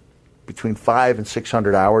Esmev between 500 and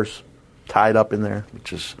 600 hours tied up in there,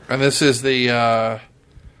 which is. And this is the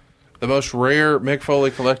most rare Mick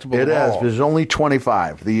Foley collectible. It is. There's only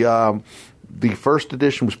 25. The first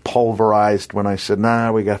edition was pulverized when I said,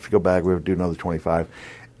 we got to go back. We have to do another 25.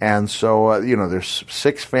 And so, there's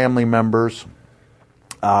 6 family members.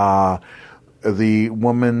 The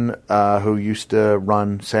woman who used to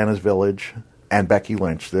run Santa's Village and Becky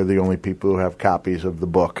Lynch, they're the only people who have copies of the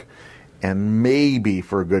book. And maybe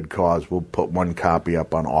for a good cause, we'll put one copy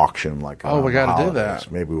up on auction. We got to do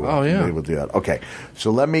that. Maybe we'll do that. Okay,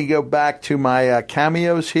 so let me go back to my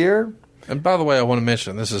cameos here. And by the way, I want to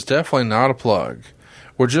mention, this is definitely not a plug.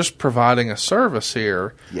 We're just providing a service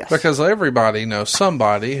here. Yes. Because everybody knows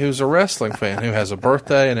somebody who's a wrestling fan who has a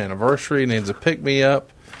birthday, an anniversary, needs a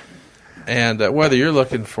pick-me-up. And whether you're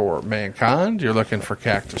looking for Mankind, you're looking for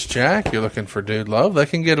Cactus Jack, you're looking for Dude Love, they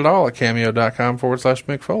can get it all at Cameo.com /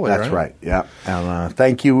 Mick Foley. That's right. Yeah. And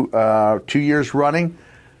thank you. 2 years running,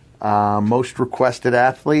 most requested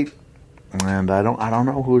athlete. And I don't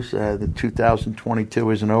know who's the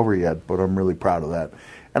 2022 isn't over yet, but I'm really proud of that.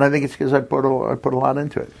 And I think it's because I put a lot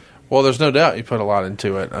into it. Well, there's no doubt you put a lot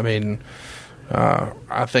into it. I mean,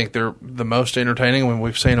 I think they're the most entertaining when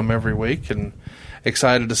we've seen them every week, and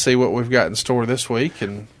excited to see what we've got in store this week.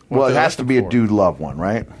 And it has to be a Dude Love one,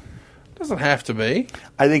 right? Doesn't have to be.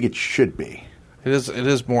 I think it should be. It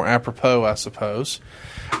is more apropos, I suppose.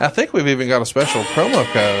 I think we've even got a special promo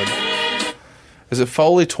code. Is it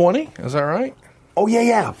Foley 20? Is that right? Oh,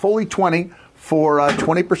 yeah. Foley 20 for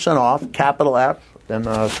 20% off, capital F, then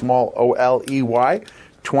small OLEY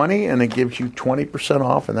 20, and it gives you 20%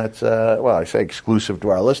 off. And that's, I say exclusive to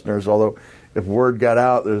our listeners, although if word got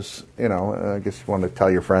out, there's, I guess you want to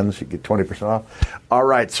tell your friends, you get 20% off. All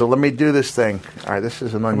right, so let me do this thing. All right, this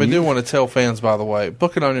is an unusual. We do want to tell fans, by the way,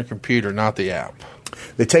 book it on your computer, not the app.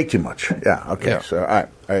 They take too much. Yeah, okay. Yeah. So, all right,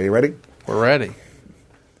 are you ready? We're ready.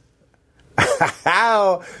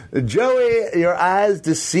 How, Joey, your eyes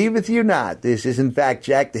deceiveth you not. This is, in fact,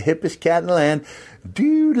 Jack, the hippest cat in the land.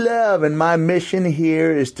 Dude Love, and my mission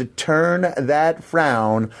here is to turn that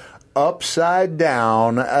frown upside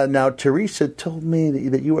down. Now, Teresa told me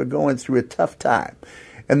that you are going through a tough time.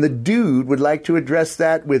 And the dude would like to address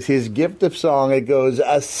that with his gift of song. It goes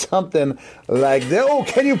something like this. Oh,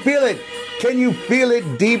 can you feel it? Can you feel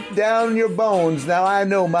it deep down in your bones? Now, I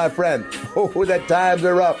know, my friend, that times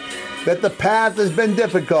are rough, that the path has been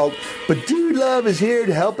difficult. But Dude Love is here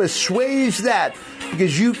to help assuage that,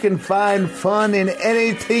 because you can find fun in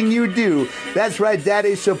anything you do. That's right,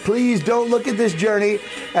 Daddy. So please don't look at this journey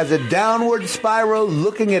as a downward spiral,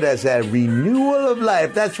 looking at it as a renewal of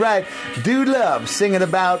life. That's right, Dude Love singing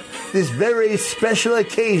about this very special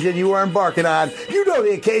occasion you are embarking on. You know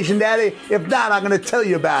the occasion, Daddy. If not, I'm going to tell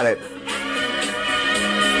you about it.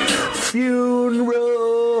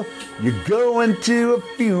 Funeral. You're going to a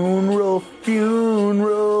funeral.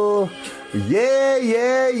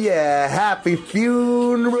 Yeah. Happy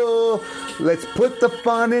funeral. Let's put the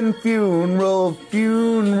fun in funeral.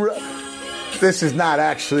 This is not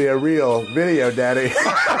actually a real video, Daddy.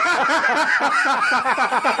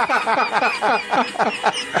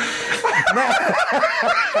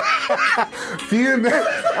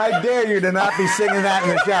 I dare you to not be singing that in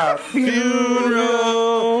the shower.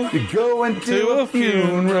 Funeral. You're going to a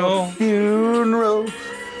funeral.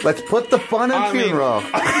 Let's put the fun in funeral.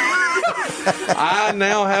 I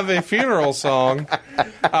now have a funeral song.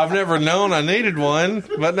 I've never known I needed one,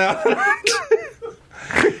 but now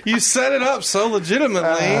you set it up so legitimately.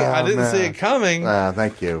 I didn't see it coming.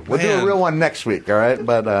 Thank you. We'll do a real one next week, all right?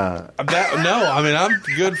 But I'm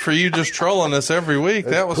good for you just trolling us every week.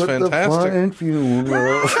 That was fantastic. The fun in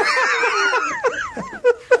funeral.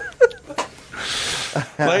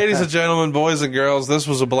 Ladies and gentlemen, boys and girls, this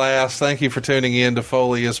was a blast. Thank you for tuning in to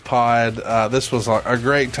Foley is Pod. This was a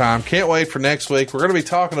great time. Can't wait for next week. We're going to be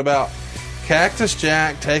talking about Cactus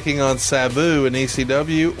Jack taking on Sabu in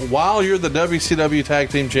ECW while you're the WCW Tag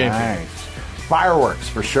Team Champion. Nice. Fireworks,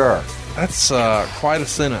 for sure. That's quite a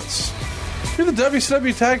sentence. You're the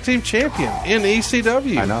WCW Tag Team Champion in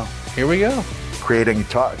ECW. I know. Here we go. Creating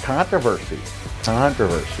controversy.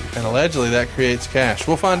 And allegedly that creates cash.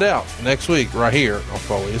 We'll find out next week right here on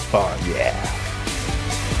Foley is Pod. Yeah.